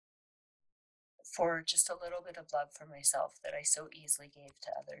just a little bit of love for myself that I so easily gave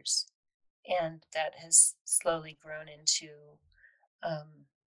to others. And that has slowly grown into um,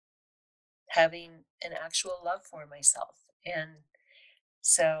 having an actual love for myself. And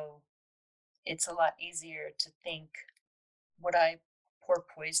so it's a lot easier to think, would I pour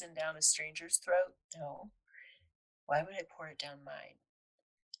poison down a stranger's throat? No. Why would I pour it down mine?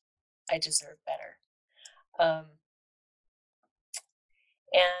 I deserve better. Um,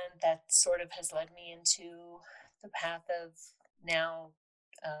 and that sort of has led me into the path of now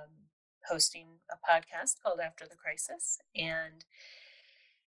hosting a podcast called After the Crisis. And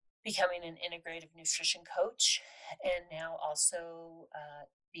becoming an integrative nutrition coach, and now also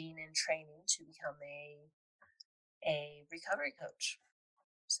being in training to become a recovery coach.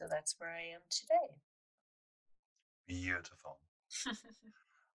 So that's where I am today. Beautiful.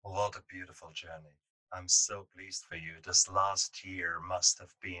 What a beautiful journey. I'm so pleased for you. This last year must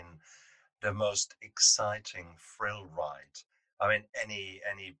have been the most exciting thrill ride. I mean, any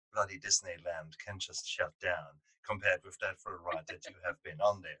bloody Disneyland can just shut down compared with that thrill ride that you have been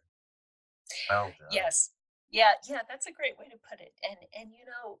on there. Well done. Yes. Yeah, yeah, that's a great way to put it. And you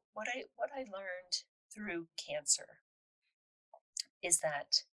know, what I learned through cancer is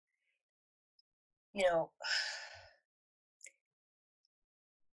that, you know,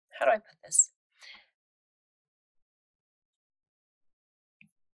 how do I put this?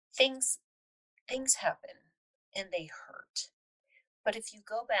 Things things happen and they hurt. But if you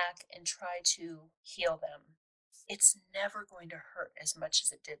go back and try to heal them, it's never going to hurt as much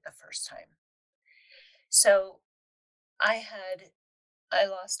as it did the first time. So, I had I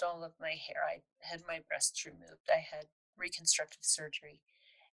lost all of my hair. I had my breasts removed. I had reconstructive surgery.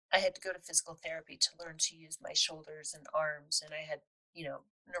 I had to go to physical therapy to learn to use my shoulders and arms, and I had,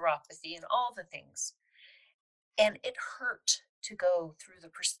 neuropathy and all the things. And it hurt to go through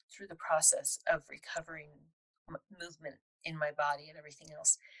through the process of recovering movement in my body and everything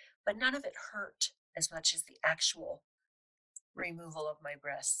else. But none of it hurt as much as the actual removal of my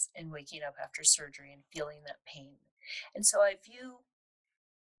breasts and waking up after surgery and feeling that pain. And so I view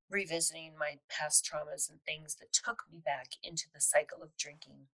revisiting my past traumas and things that took me back into the cycle of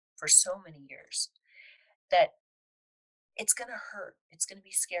drinking for so many years, that it's going to hurt. It's going to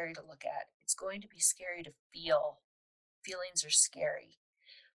be scary to look at. It's going to be scary to feel. Feelings are scary,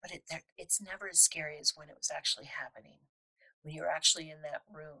 but it's never as scary as when it was actually happening, when you're actually in that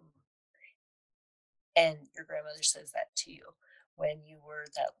room and your grandmother says that to you, when you were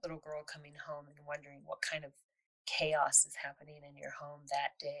that little girl coming home and wondering what kind of chaos is happening in your home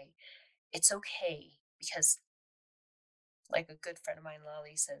that day. It's okay because, like a good friend of mine,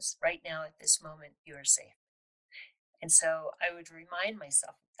 Lolly, says, right now at this moment, you are safe. And so I would remind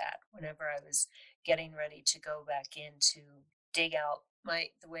myself of that whenever I was getting ready to go back in to dig out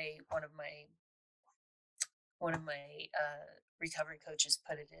the way one of my recovery coaches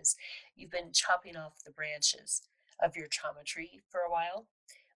put it is, you've been chopping off the branches of your trauma tree for a while,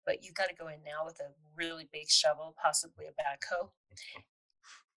 but you've got to go in now with a really big shovel, possibly a backhoe,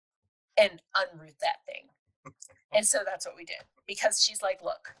 and unroot that thing. And so that's what we did, because she's like,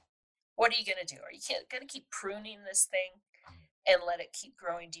 look, what are you going to do? Are you going to keep pruning this thing and let it keep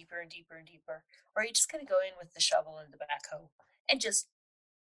growing deeper and deeper and deeper? Or are you just going to go in with the shovel and the backhoe and just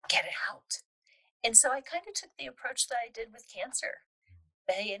get it out? And so I kind of took the approach that I did with cancer,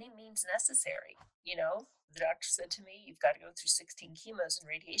 by any means necessary. The doctor said to me, you've got to go through 16 chemos and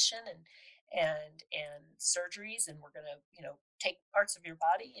radiation and surgeries, and we're going to, take parts of your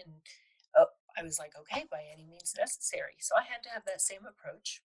body. And I was like, okay, by any means necessary. So I had to have that same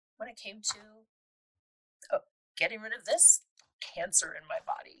approach when it came to getting rid of this cancer in my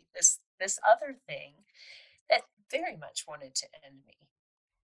body, this other thing that very much wanted to end me.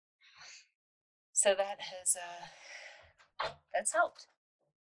 So that's helped.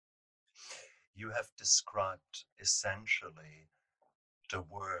 You have described essentially the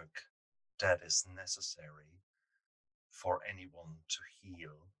work that is necessary for anyone to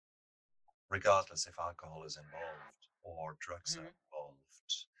heal, regardless if alcohol is involved or drugs are Mhm.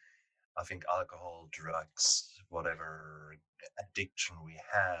 involved. I think alcohol, drugs, whatever addiction we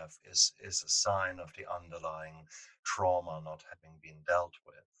have is a sign of the underlying trauma not having been dealt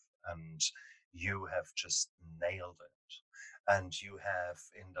with. And you have just nailed it. And you have,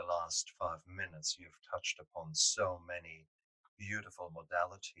 in the last 5 minutes, you've touched upon so many beautiful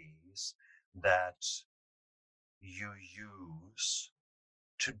modalities that you use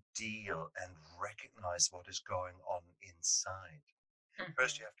to deal and recognize what is going on inside.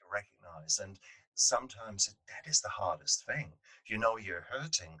 First, you Mhm. have to recognize, and sometimes that is the hardest thing. You know you're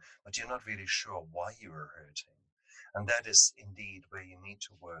hurting, but you're not really sure why you are hurting. And that is indeed where you need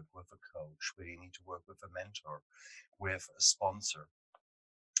to work with a coach, where you need to work with a mentor, with a sponsor.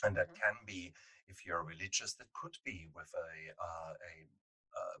 And that Mhm. can be, if you're religious, that could be with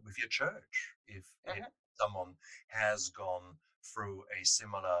with your church. If Mhm. someone has gone through a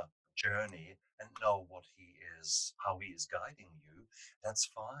similar journey and know what he is, how he is guiding you, that's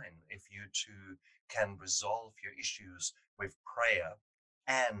fine. If you two can resolve your issues with prayer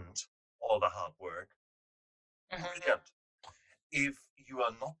and all the hard work, Mhm. brilliant. If you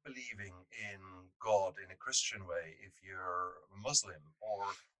are not believing in God in a Christian way, if you're Muslim,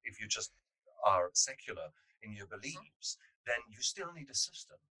 or if you just are secular in your Mhm. beliefs, then you still need a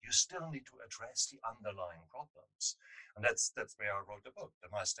system. You still need to address the underlying problems. And that's where I wrote the book, The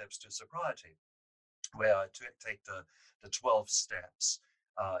My Steps to Sobriety, where I take the 12 steps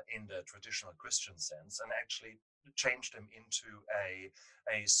in the traditional Christian sense and actually change them into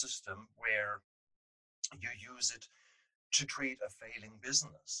a system where you use it to treat a failing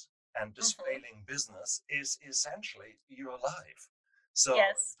business. And this Hmm. failing business is essentially your life. So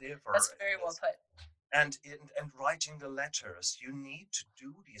Yes, therefore, that's very it well is, put. and writing the letters, you need to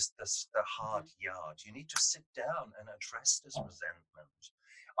do the hard Hmm. yard. You need to sit down and address this resentment.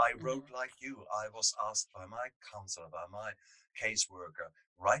 I wrote Hmm. like you. I was asked by my counselor, by my caseworker,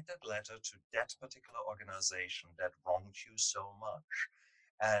 write that letter to that particular organization that wronged you so much,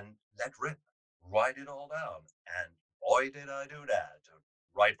 and let rip, write it all down. And boy, did I do that.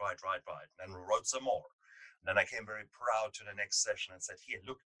 Write, and then wrote some more. And then I came very proud to the next session and said, here,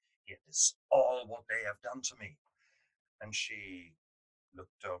 look, here, this is all what they have done to me. And she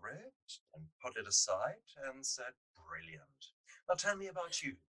looked over it and put it aside and said, brilliant. Now tell me about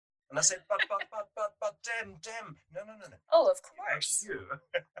you. And I said, but, Dem, no. Oh, of You about course. you.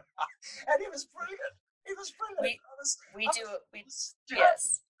 And it was brilliant. It was brilliant. We we I do was, we stunned.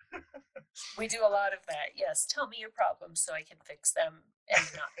 yes. We do a lot of that. Yes, tell me your problems so I can fix them and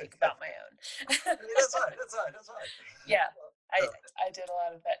not think about my own. That's right. Yeah, I Uh, I did a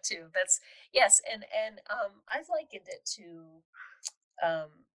lot of that too. That's yes, and I've likened it to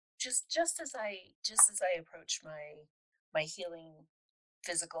um just as I approach my healing,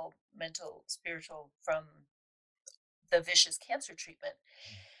 physical, mental, spiritual, from the vicious cancer treatment.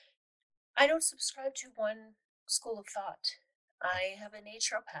 I don't subscribe to one school of thought. I have a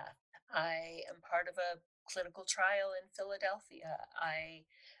naturopath. I am part of a clinical trial in Philadelphia. I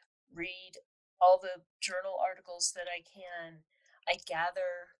read all the journal articles that I can. I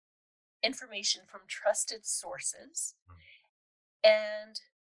gather information from trusted sources and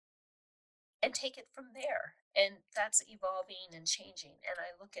take it from there. And that's evolving and changing. And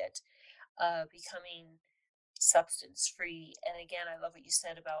I look at becoming substance free. And again, I love what you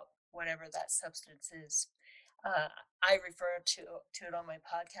said about whatever that substance is. Uh, I refer to it on my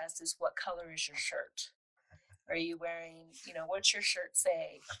podcast as, what color is your shirt? Are you wearing, what's your shirt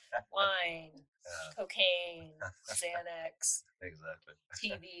say? Wine, yeah, cocaine, Xanax, exactly.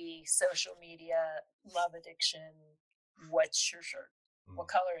 TV, social media, love addiction. What's your shirt? What Mm,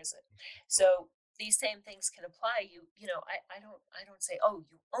 color is it? So these same things can apply. I don't say, oh,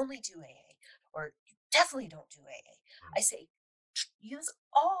 you only do AA, or you definitely don't do AA. mm, I say, use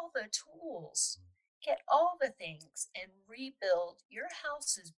all the tools, mm, get all the things, and rebuild. Your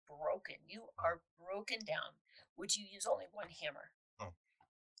house is broken. You mm, are broken down. Would you use only one hammer mm.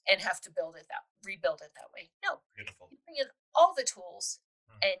 and have to rebuild it that way? No. Beautiful. You bring in all the tools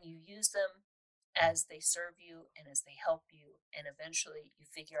Mm, and you use them mm. as they serve you and as they help you, and eventually you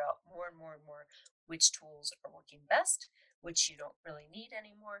figure out more and more and more which tools are working best, which you don't really need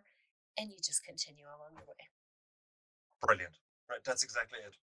anymore, and you just continue along your way. Brilliant. Right, that's exactly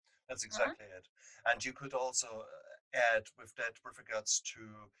it. That's Hmm. exactly it. And you could also add with that, with regards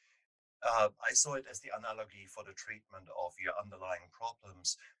to, I saw it as the analogy for the treatment of your underlying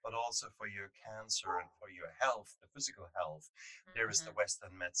problems, but also for your cancer and for your health, the physical health. There is the Hmm.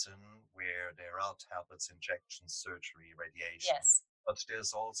 Western medicine where there are tablets, injections, surgery, radiation. Yes. But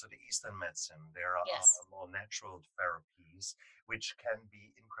there's also the Eastern medicine. There are Yes. more natural therapies which can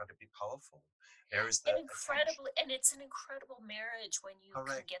be incredibly powerful. There is And the attention. it's an incredible marriage when you can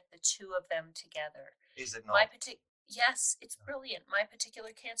Correct. get the two of them together. Is it My not? particular Yes, it's brilliant. My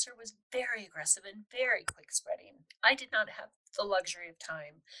particular cancer was very aggressive and very quick spreading. I did not have the luxury of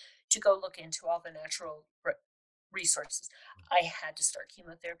time to go look into all the natural resources. I had to start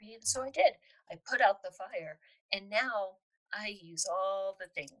chemotherapy, and so I did. I put out the fire, and now I use all the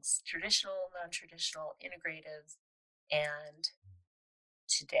things: traditional, non traditional, integrative, and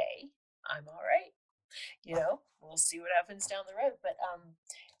today I'm all right. We'll see what happens down the road.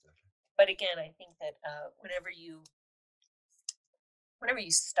 But again, I think that whenever you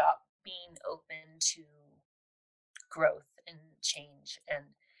stop being open to growth and change, and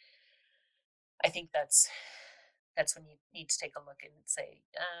I think that's when you need to take a look and say,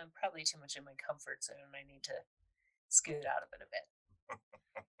 I'm probably too much in my comfort zone. I need to scoot out of it a bit.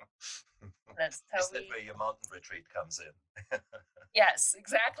 That's how Is that we. where your mountain retreat comes in? Yes,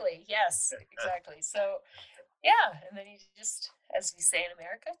 exactly. Yes, exactly. So yeah, and then you just, as we say in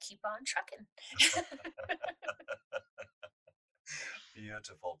America, keep on trucking.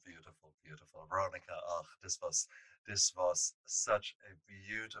 Beautiful. Veronica, oh, this was such a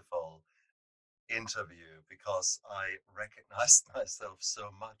beautiful interview because I recognized myself so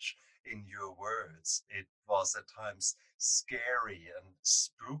much in your words. It was at times scary and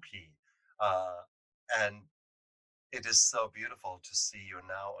spooky. Uh, and it is so beautiful to see you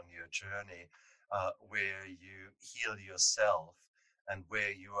now on your journey where you heal yourself and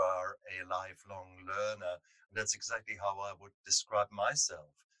where you are a lifelong learner. And that's exactly how I would describe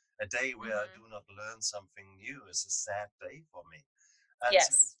myself. A day where I Hmm. do not learn something new is a sad day for me. And so Yes,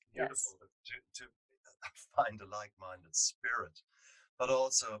 it's yes. beautiful to find a like minded spirit, but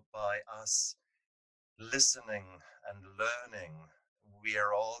also by us listening and learning, we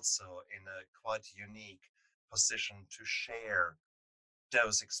are also in a quite unique position to share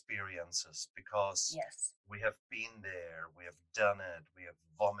those experiences because Yes. we have been there, we have done it, we have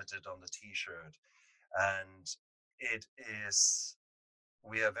vomited on the t shirt, and it is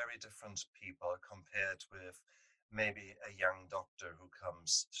we are very different people compared with maybe a young doctor who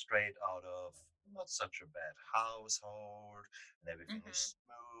comes straight out of not such a bad household and everything Hmm. is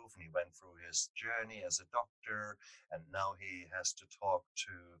smooth and he went through his journey as a doctor and now he has to talk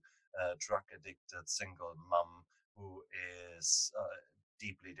to a drug addicted single mum who is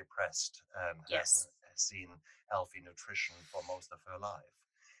deeply depressed and hasn't Yes. seen healthy nutrition for most of her life.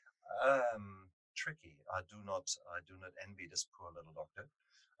 Tricky. I do not envy this poor little doctor.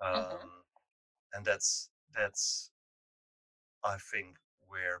 Hmm. And that's I think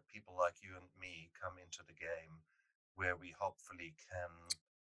where people like you and me come into the game, where we hopefully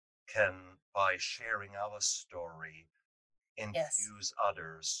can by sharing our story Yes. infuse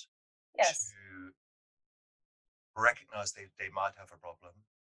others Yes. to recognize they might have a problem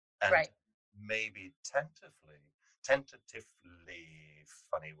and Right. maybe tentatively,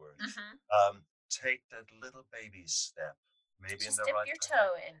 funny word, Hmm. take that little baby step, maybe in Just the dip right your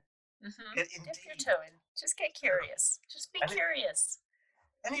toe direction. in. Hmm. Dip your Indeed, toe in. Just get curious. Just be and it curious.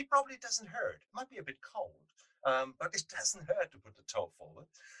 and it probably doesn't hurt. It might be a bit cold, but it doesn't hurt to put the toe forward,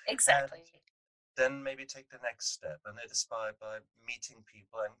 and Exactly. then maybe take the next step. And it is by meeting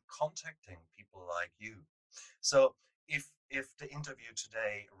people and contacting people like you. So if the interview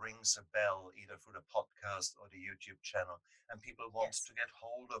today rings a bell either through the podcast or the YouTube channel and people want Yes. to get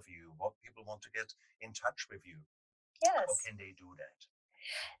hold of you, what people want to get in touch with you, how Yes. can they do that?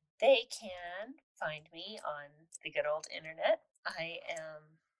 They can find me on the good old internet.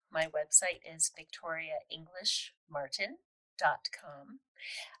 My website is victoriaenglishmartin.com.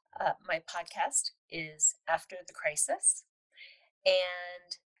 My podcast is After the Crisis.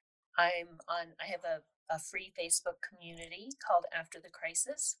 And I have a free Facebook community called After the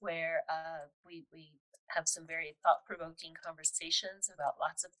Crisis where we have some very thought provoking conversations about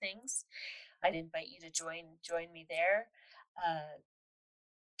lots of things. I'd invite you to join me there. Uh,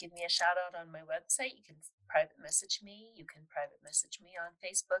 Give me a shout out on my website. You can private message me. You can private message me on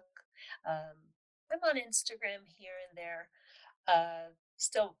Facebook. I'm on Instagram here and there.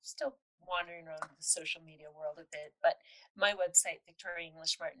 Still wandering around the social media world a bit, but my website,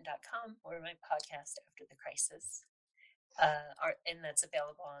 victoriaenglishmartin.com, or my podcast, After the Crisis, and that's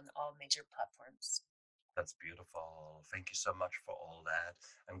available on all major platforms. That's beautiful. Thank you so much for all that.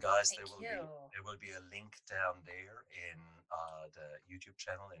 And guys, there Thank will be you. there will be a link down there in the YouTube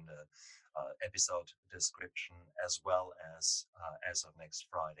channel in the episode description, as of next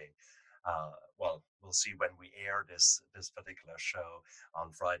Friday. Well, we'll see when we air this particular show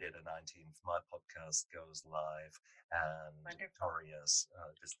on Friday the 19th. My podcast goes live, and Wonderful. Victoria's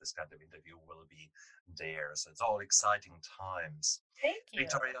this kind of interview will be there. So it's all exciting times. Thank you.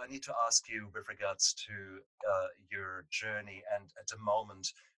 Victoria, I need to ask you with regards to your journey and at the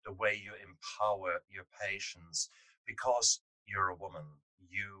moment, the way you empower your patients, because you're a woman,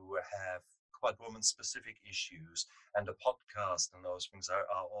 you have quite woman specific issues, and the podcast and those things are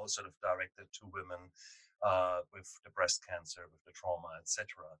all sort of directed to women with the breast cancer, with the trauma, etc.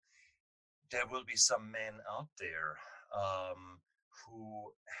 There will be some men out there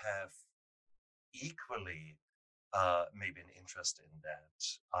who have equally maybe an interest in that.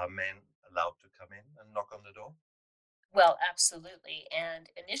 Are men allowed to come in and knock on the door? Well, absolutely. And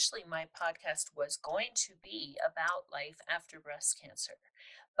initially, my podcast was going to be about life after breast cancer.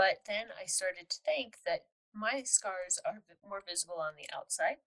 But then I started to think that my scars are more visible on the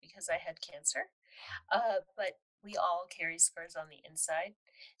outside because I had cancer. But we all carry scars on the inside.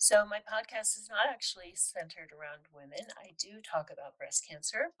 So my podcast is not actually centered around women. I do talk about breast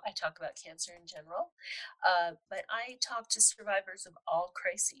cancer. I talk about cancer in general. But I talk to survivors of all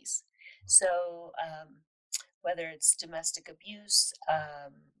crises. So, whether it's domestic abuse,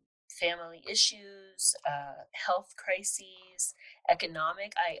 family issues, health crises,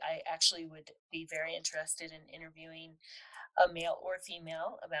 economic. I actually would be very interested in interviewing a male or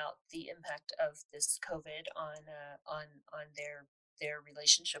female about the impact of this COVID on their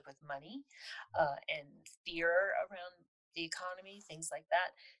relationship with money, and fear around the economy, things like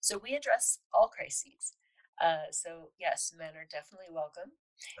that. So we address all crises. So yes, men are definitely welcome.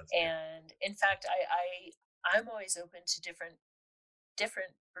 That's beautiful. And in fact, I'm always open to different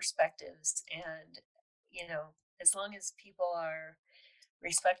perspectives, and as long as people are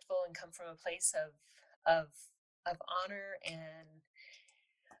respectful and come from a place of of honor and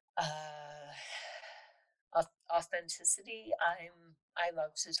uh authenticity, I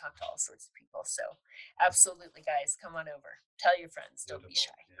love to talk to all sorts of people. So absolutely, guys, come on over, tell your friends, don't be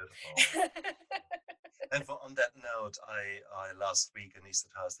Beautiful, shy. beautiful. And on that note, I last week in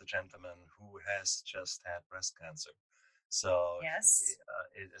Easterhouse the gentleman who has just had breast cancer. So Yes.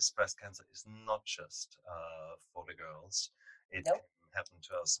 breast cancer is not just for the girls. It can Nope. happen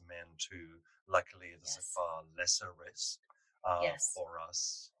to us men too. Luckily, it is a Yes. far lesser risk Yes. for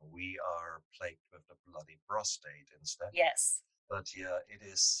us. We are plagued with the bloody prostate instead. Yes. But yeah, it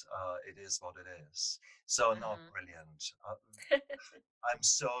is what it is. So no, Hmm. brilliant. I'm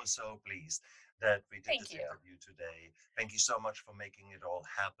so pleased that we did Thank this you. interview today. Thank you so much for making it all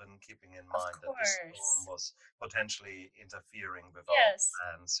happen, keeping in Of mind that this storm course. was potentially interfering with our Yes.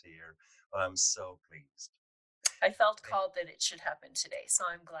 plans here. But I'm so pleased. I felt Thank- called that it should happen today, so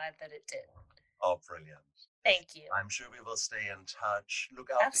I'm glad that it did. Oh, brilliant. Thank you. I'm sure we will stay in touch. Look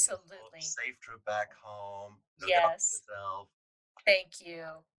after yourself. Absolutely. Safe trip back home. Look after Yes. yourself. Thank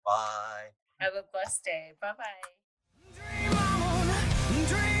you. Bye. Have a blessed day. Bye bye.